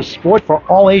 A sport for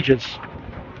all ages.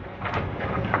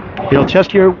 It'll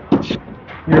test your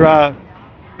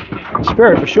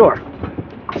spirit for sure.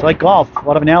 It's like golf, a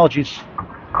lot of analogies.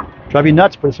 Drive you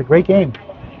nuts, but it's a great game.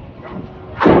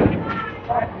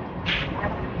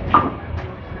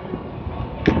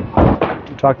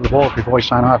 We'll talk to the bowler before we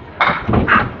sign off.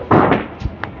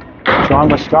 John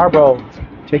Lescarbeau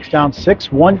takes down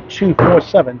 6, 1, 2, 4,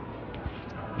 7.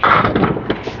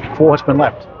 4 has been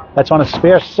left. That's on a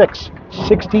spare 6.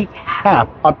 60 half,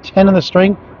 up 10 in the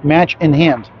string, match in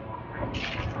hand.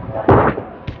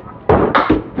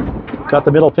 Got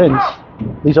the middle pins.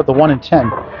 Leaves up the 1 and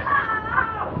 10.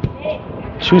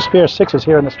 2 spare 6s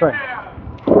here in the string.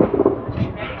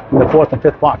 In the 4th and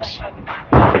 5th box.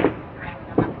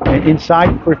 And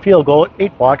inside for a field goal,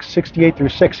 8 box, 68 through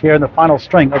 6 here in the final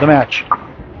string of the match.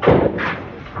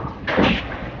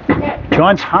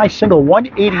 John's high single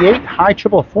 188, high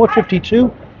triple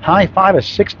 452, high 5 is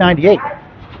 698.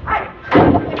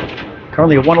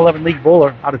 Currently a 111 league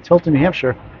bowler out of Tilton, New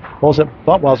Hampshire. Bowls at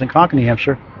Buttwell's in Concord, New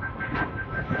Hampshire.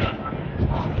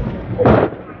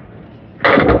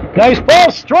 Nice ball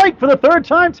strike for the 3rd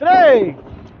time today.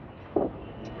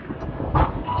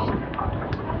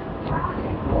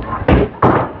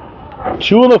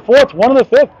 Two in the 4th, 1 in the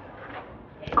 5th.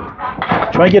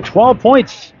 Try to get 12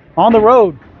 points on the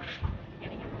road.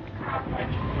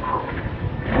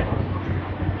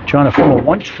 John, a former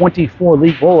 124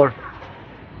 league bowler.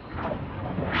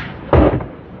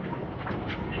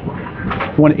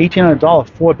 Won $1,800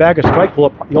 4-bagger strike pull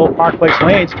up the old Park Place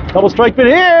lanes. Double strike bid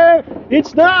here.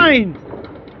 It's 9.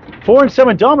 4 and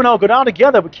 7 domino go down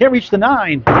together, but can't reach the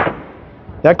 9.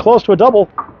 That close to a double.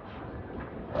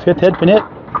 Fifth head pin hit.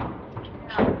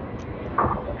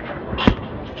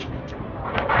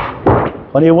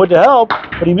 Plenty of wood to help,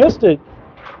 but he missed it.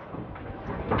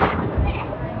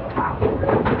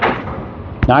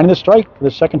 9 in the strike for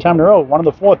the second time in a row. 1 in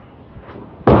the fourth.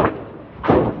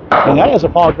 And that is a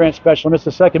Paul Grant special. Missed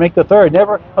the second, make the third.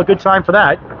 Never a good time for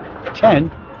that.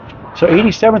 10. So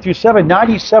 87 through 7,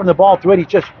 97 the ball through it. He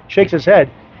just shakes his head.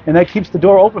 And that keeps the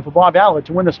door open for Bob Allard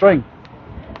to win the string.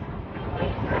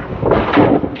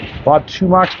 Bob 2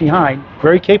 marks behind.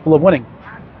 Very capable of winning.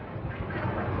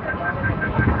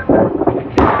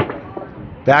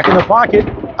 Back in the pocket.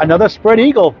 Another spread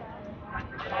eagle.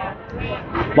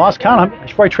 Lost count. I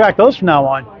should probably track those from now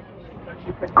on.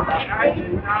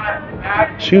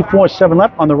 2, 4, 7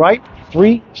 left on the right.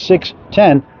 3, 6,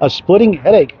 10. A splitting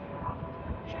headache.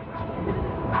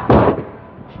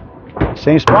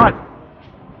 Same spot.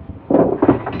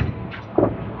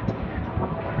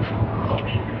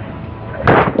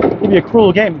 Can be a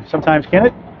cruel game sometimes, can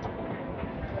it?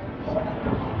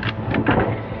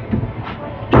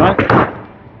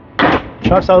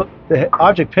 Chucks out the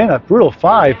object pin, a brutal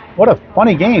 5. What a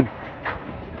funny game.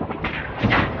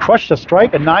 Crushed a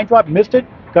strike, a 9 drop, missed it,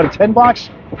 got a 10 box,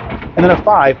 and then a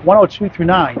 5, 102 through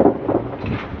 9.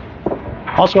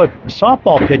 Also a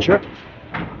softball pitcher.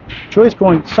 Joy's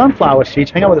growing sunflower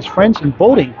seeds, hanging out with his friends and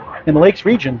boating in the Lakes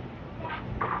region.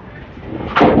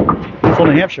 Beautiful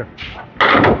New Hampshire.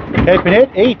 Head pin hit,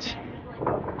 8.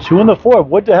 2 in the 4,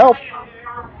 wood to help.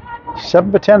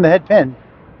 7 for 10, the head pin.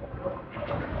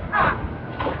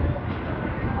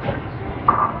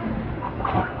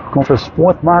 Going for his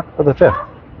 4th mark for the 5th.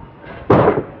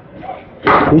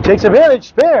 He takes advantage,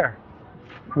 spare.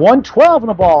 112 in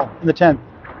the ball in the 10th.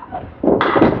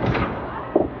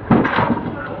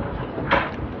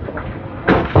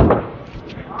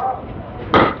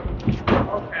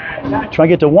 Try and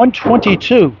get to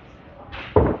 122.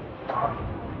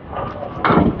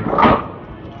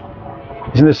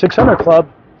 He's in the 600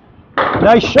 club.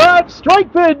 Nice shot,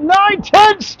 strike bid,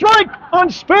 9-10, strike on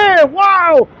spare.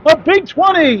 Wow, a big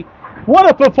 20. What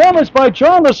a performance by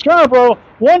John Lescarbeau,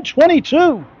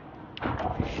 122.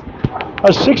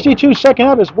 A 62 second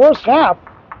half, his worst half,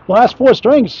 last 4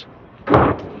 strings.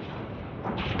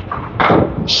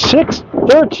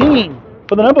 6-13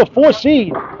 for the number 4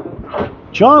 seed.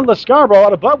 John Lescarbeau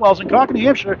out of Buttwells in Concord, New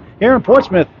Hampshire, here in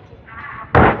Portsmouth.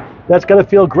 That's got to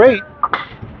feel great.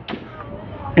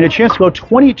 And a chance to go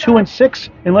 22-6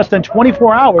 in less than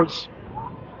 24 hours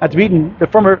after beating the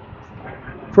former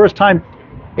first-time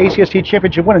ACST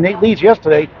championship winner Nate Leeds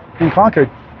yesterday in Concord.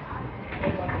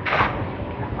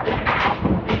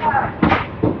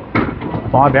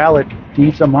 Bob Allard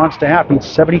needs a monster half. Needs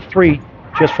 73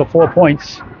 just for 4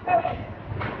 points.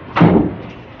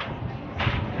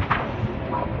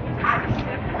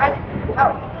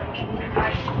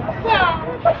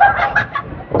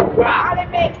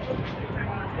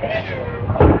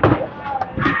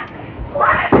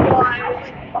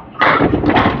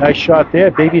 Nice shot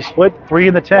there. Baby split. 3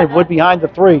 in the 10. Wood behind the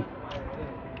 3.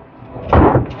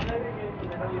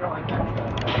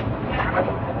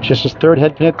 Just his 3rd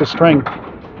head pin hit the string.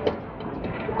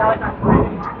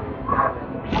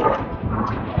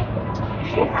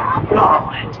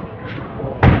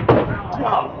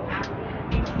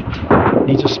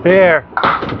 Needs a spare.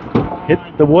 Hit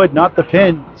the wood, not the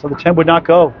pin, so the 10 would not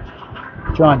go.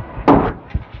 John.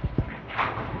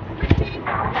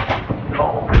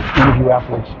 Interview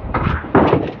afterwards.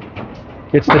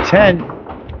 It's the 10.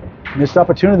 Missed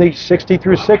opportunity, 60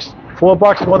 through 6.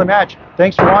 $4 to win the match.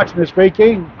 Thanks for watching this great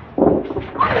game.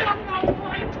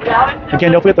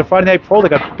 Again, don't forget the Friday Night Pro. They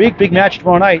got a big match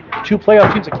tomorrow night. 2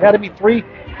 playoff teams, Academy 3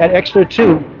 at Exeter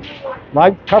 2.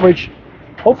 Live coverage,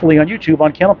 hopefully on YouTube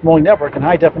on Candlepin Bowling Network in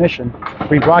high definition.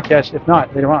 Rebroadcast, if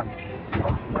not, later on.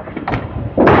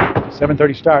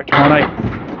 7:30 start tomorrow night,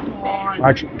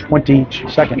 March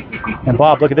 22nd. And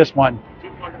Bob, look at this one.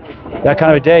 That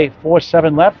kind of a day.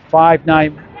 4-7 left,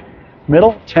 5-9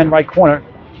 middle, 10 right corner.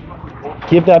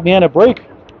 Give that man a break.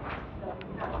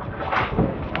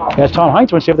 As Tom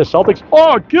Heinz would say for the Celtics,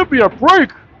 oh, give me a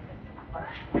break.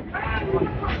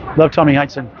 Love Tommy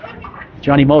Heinsohn.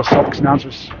 Johnny Most, Celtics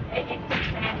announcers.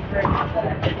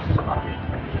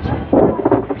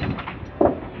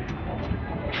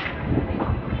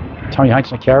 Tommy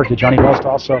Heinsohn, a character. Johnny Most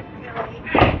also.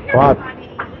 Bob.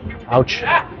 Ouch.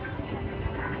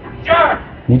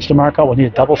 Needs to mark out. Will need a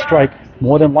double strike.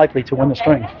 More than likely to win the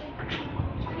string.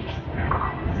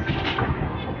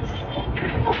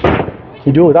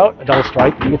 You do it without a double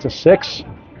strike. He gets a 6.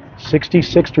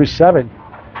 66 through 7.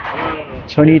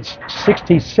 So he needs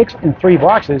 66 in 3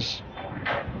 boxes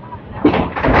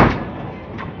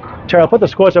Terry, I'll put the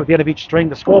scores up at the end of each string.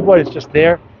 The scoreboard is just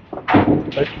there.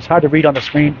 But it's hard to read on the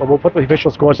screen, but we'll put the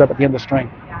official scores up at the end of the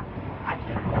string.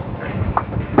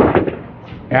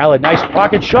 Allard, nice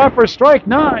pocket shot for a strike,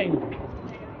 9.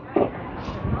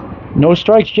 No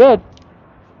strikes yet.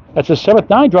 That's the 7th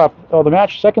 9 drop of the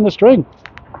match, second in the string.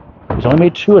 He's only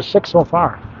made 2 of 6 so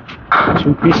far.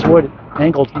 2 pieces of wood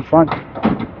angled in front.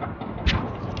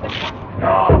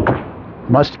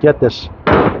 Must get this.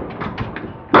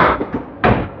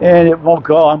 And it won't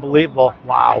go. Unbelievable.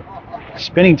 Wow.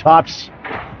 Spinning tops.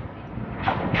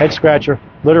 Head scratcher.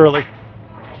 Literally.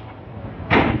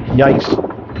 Yikes.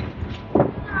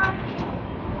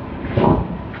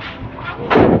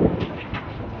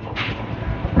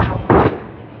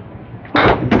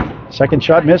 Second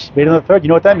shot missed. Made in the third. You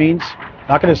know what that means.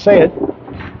 Not going to say it.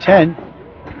 10.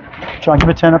 John, give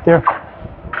a 10 up there.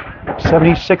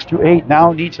 76 to 8.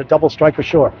 Now needs a double strike for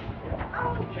sure.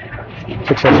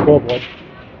 6 scoreboard.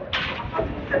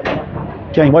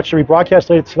 Again, watch the rebroadcast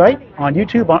later tonight on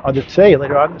YouTube, or today,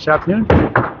 later on this afternoon,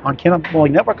 on Candlepin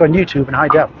Bowling Network on YouTube in high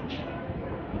def.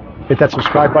 Hit that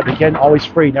subscribe button again, always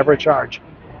free, never a charge.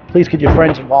 Please get your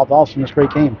friends involved also in this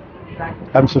great game.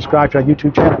 Have them subscribe to our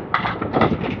YouTube channel.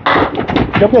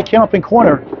 Don't forget Candlepin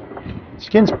Corner,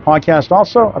 Skins podcast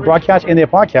also, a broadcast and their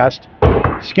podcast.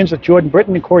 Skins with Jordan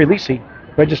Britton and Corey Lisi.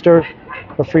 Register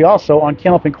for free also on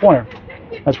Candlepin Corner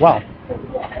as well.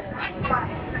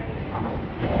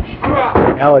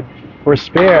 Allard for a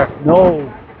spare.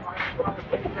 No.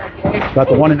 Got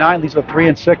the 1 and 9. Leaves the 3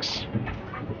 and 6.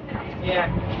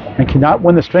 And cannot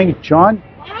win the string. John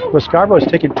Lescarbeau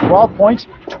has taken 12 points,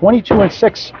 22 and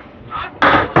 6.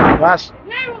 Less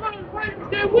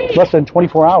than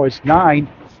 24 hours. 9,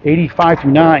 85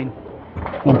 through 9.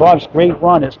 And Bob's great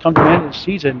run has come to the end of the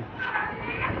season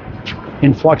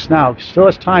in flux now. Still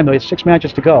has time though. He has 6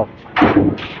 matches to go.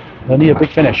 They'll need a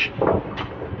big finish.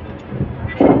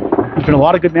 There's been a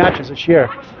lot of good matches this year.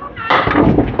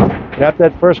 But after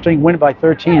that first string win by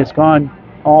 13, it's gone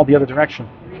all the other direction.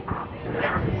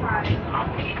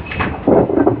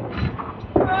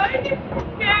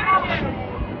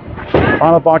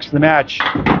 Final box of the match.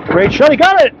 Great shot, he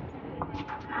got it!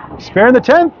 Spare in the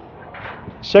 10th.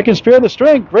 Second spare in the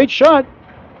string. Great shot.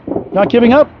 Not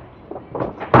giving up.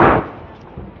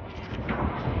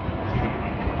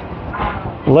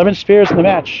 11 spares in the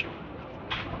match.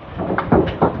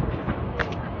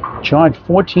 John,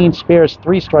 14 spares,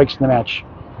 3 strikes in the match.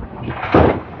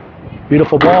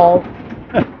 Beautiful ball.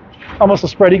 Almost a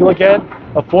spread eagle again.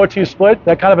 A 4-2 split.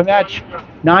 That kind of a match.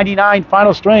 99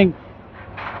 final string.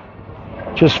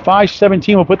 Just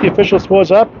 5-17. We'll put the official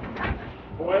scores up.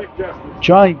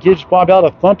 John gives Bob out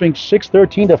a thumping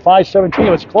 6-13 to 5-17.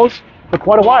 It was close for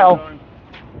quite a while.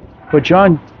 But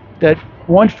John, that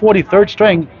 143rd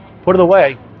string, put it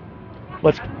away.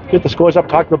 Let's get the scores up,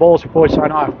 talk to the bowlers before we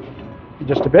sign off. In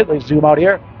just a bit, let's zoom out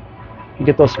here and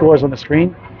get those scores on the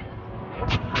screen.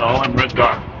 No, I'm red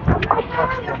dark.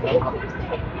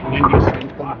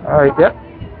 All right, yep.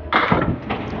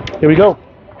 Here we go.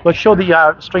 Let's show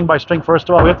the string by string first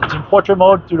of all. It's in portrait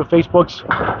mode due to Facebook's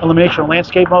elimination of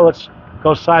landscape mode. Let's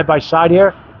go side by side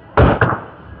here.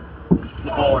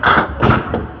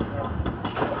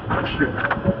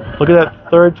 Look at that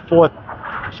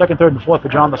second, third, and fourth for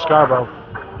John Lescarbeau.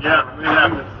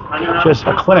 Yeah, Just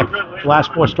a clinic.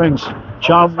 Last 4 strings.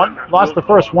 John lost the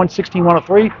first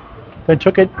 116-103, then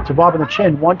took it to Bob in the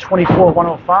chin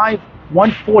 124-105,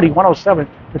 140-107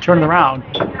 to turn it around.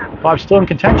 Bob's still in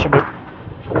contention, but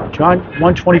John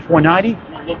 124-90,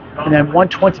 and then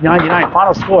 120-99.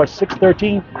 Final score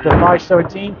 6-13 to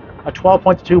 5-17. A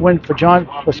 12-2 win for John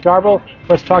Lescarbeau.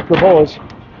 Let's talk to the bowlers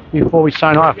before we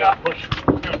sign off.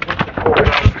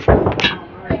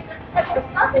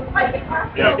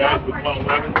 Yeah, guys with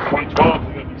 111, 2012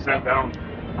 are going to be sent down.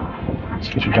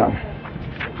 Excuse me, John.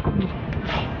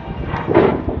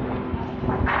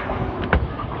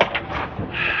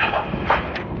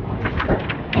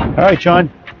 All right, John.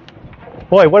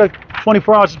 Boy, what a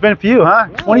 24 hours it's been for you, huh?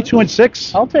 22 and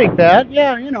 6. I'll take that.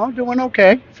 Yeah, doing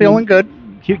okay. Feeling good.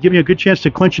 Give me a good chance to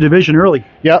clinch your division early.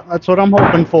 Yeah, that's what I'm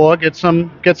hoping for. Get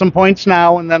some points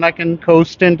now, and then I can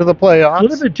coast into the playoffs. A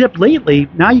little bit of dip lately.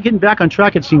 Now you're getting back on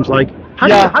track. It seems like. How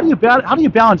do you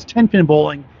balance 10-pin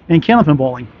bowling and Candlepin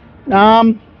bowling?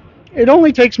 It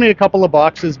only takes me a couple of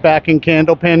boxes back in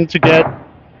Candlepin to get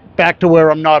back to where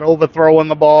I'm not overthrowing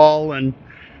the ball, and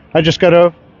I just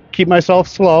gotta keep myself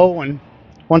slow. And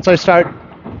once I start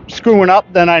screwing up,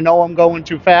 then I know I'm going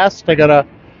too fast. I gotta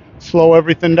slow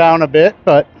everything down a bit.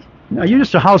 But now you're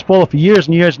just a house bowler for years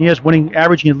and years and years, winning,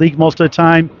 averaging in league most of the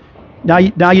time. Now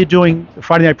you're doing the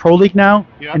Friday Night Pro League now,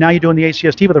 yeah. And now you're doing the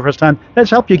ACST for the first time. That's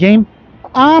helped your game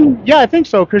Yeah, I think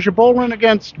so, because you're bowling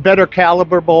against better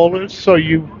caliber bowlers, so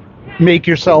you make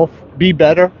yourself be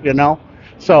better, you know.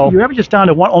 So Your average is down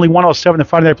to only 107 in the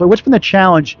Friday Night Pro. What's been the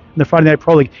challenge in the Friday Night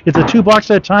Pro League? Is it 2 boxes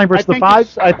at a time versus the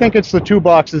 5? I think it's the 2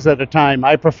 boxes at a time.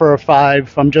 I prefer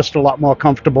 5. I'm just a lot more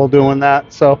comfortable doing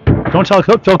that. So Don't tell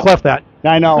Phil Clef that.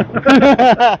 I know.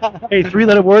 Hey,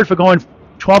 3-letter word for going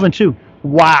 12 and 2.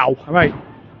 Wow. All right.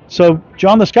 So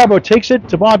John Lescarbeau takes it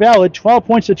to Bob Allard, 12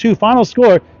 points to 2. Final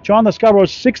score: John Lescarbeau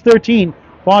 6-13,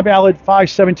 Bob Allard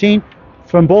 5-17.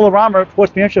 From Bowl-O-Rama,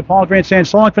 Portsmouth, New Hampshire, Paul Grant saying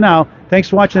so long for now. Thanks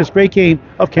for watching this great game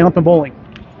of Candlepin Bowling.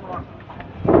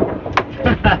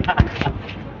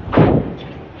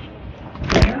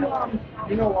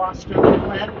 You know Austin?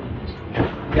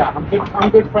 Yeah, I'm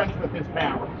good friends with his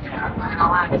family.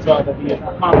 I saw that he had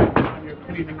commented on your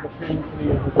cleaning the pin for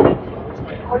the other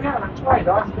day. Oh yeah, that's right.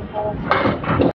 Austin Bowles.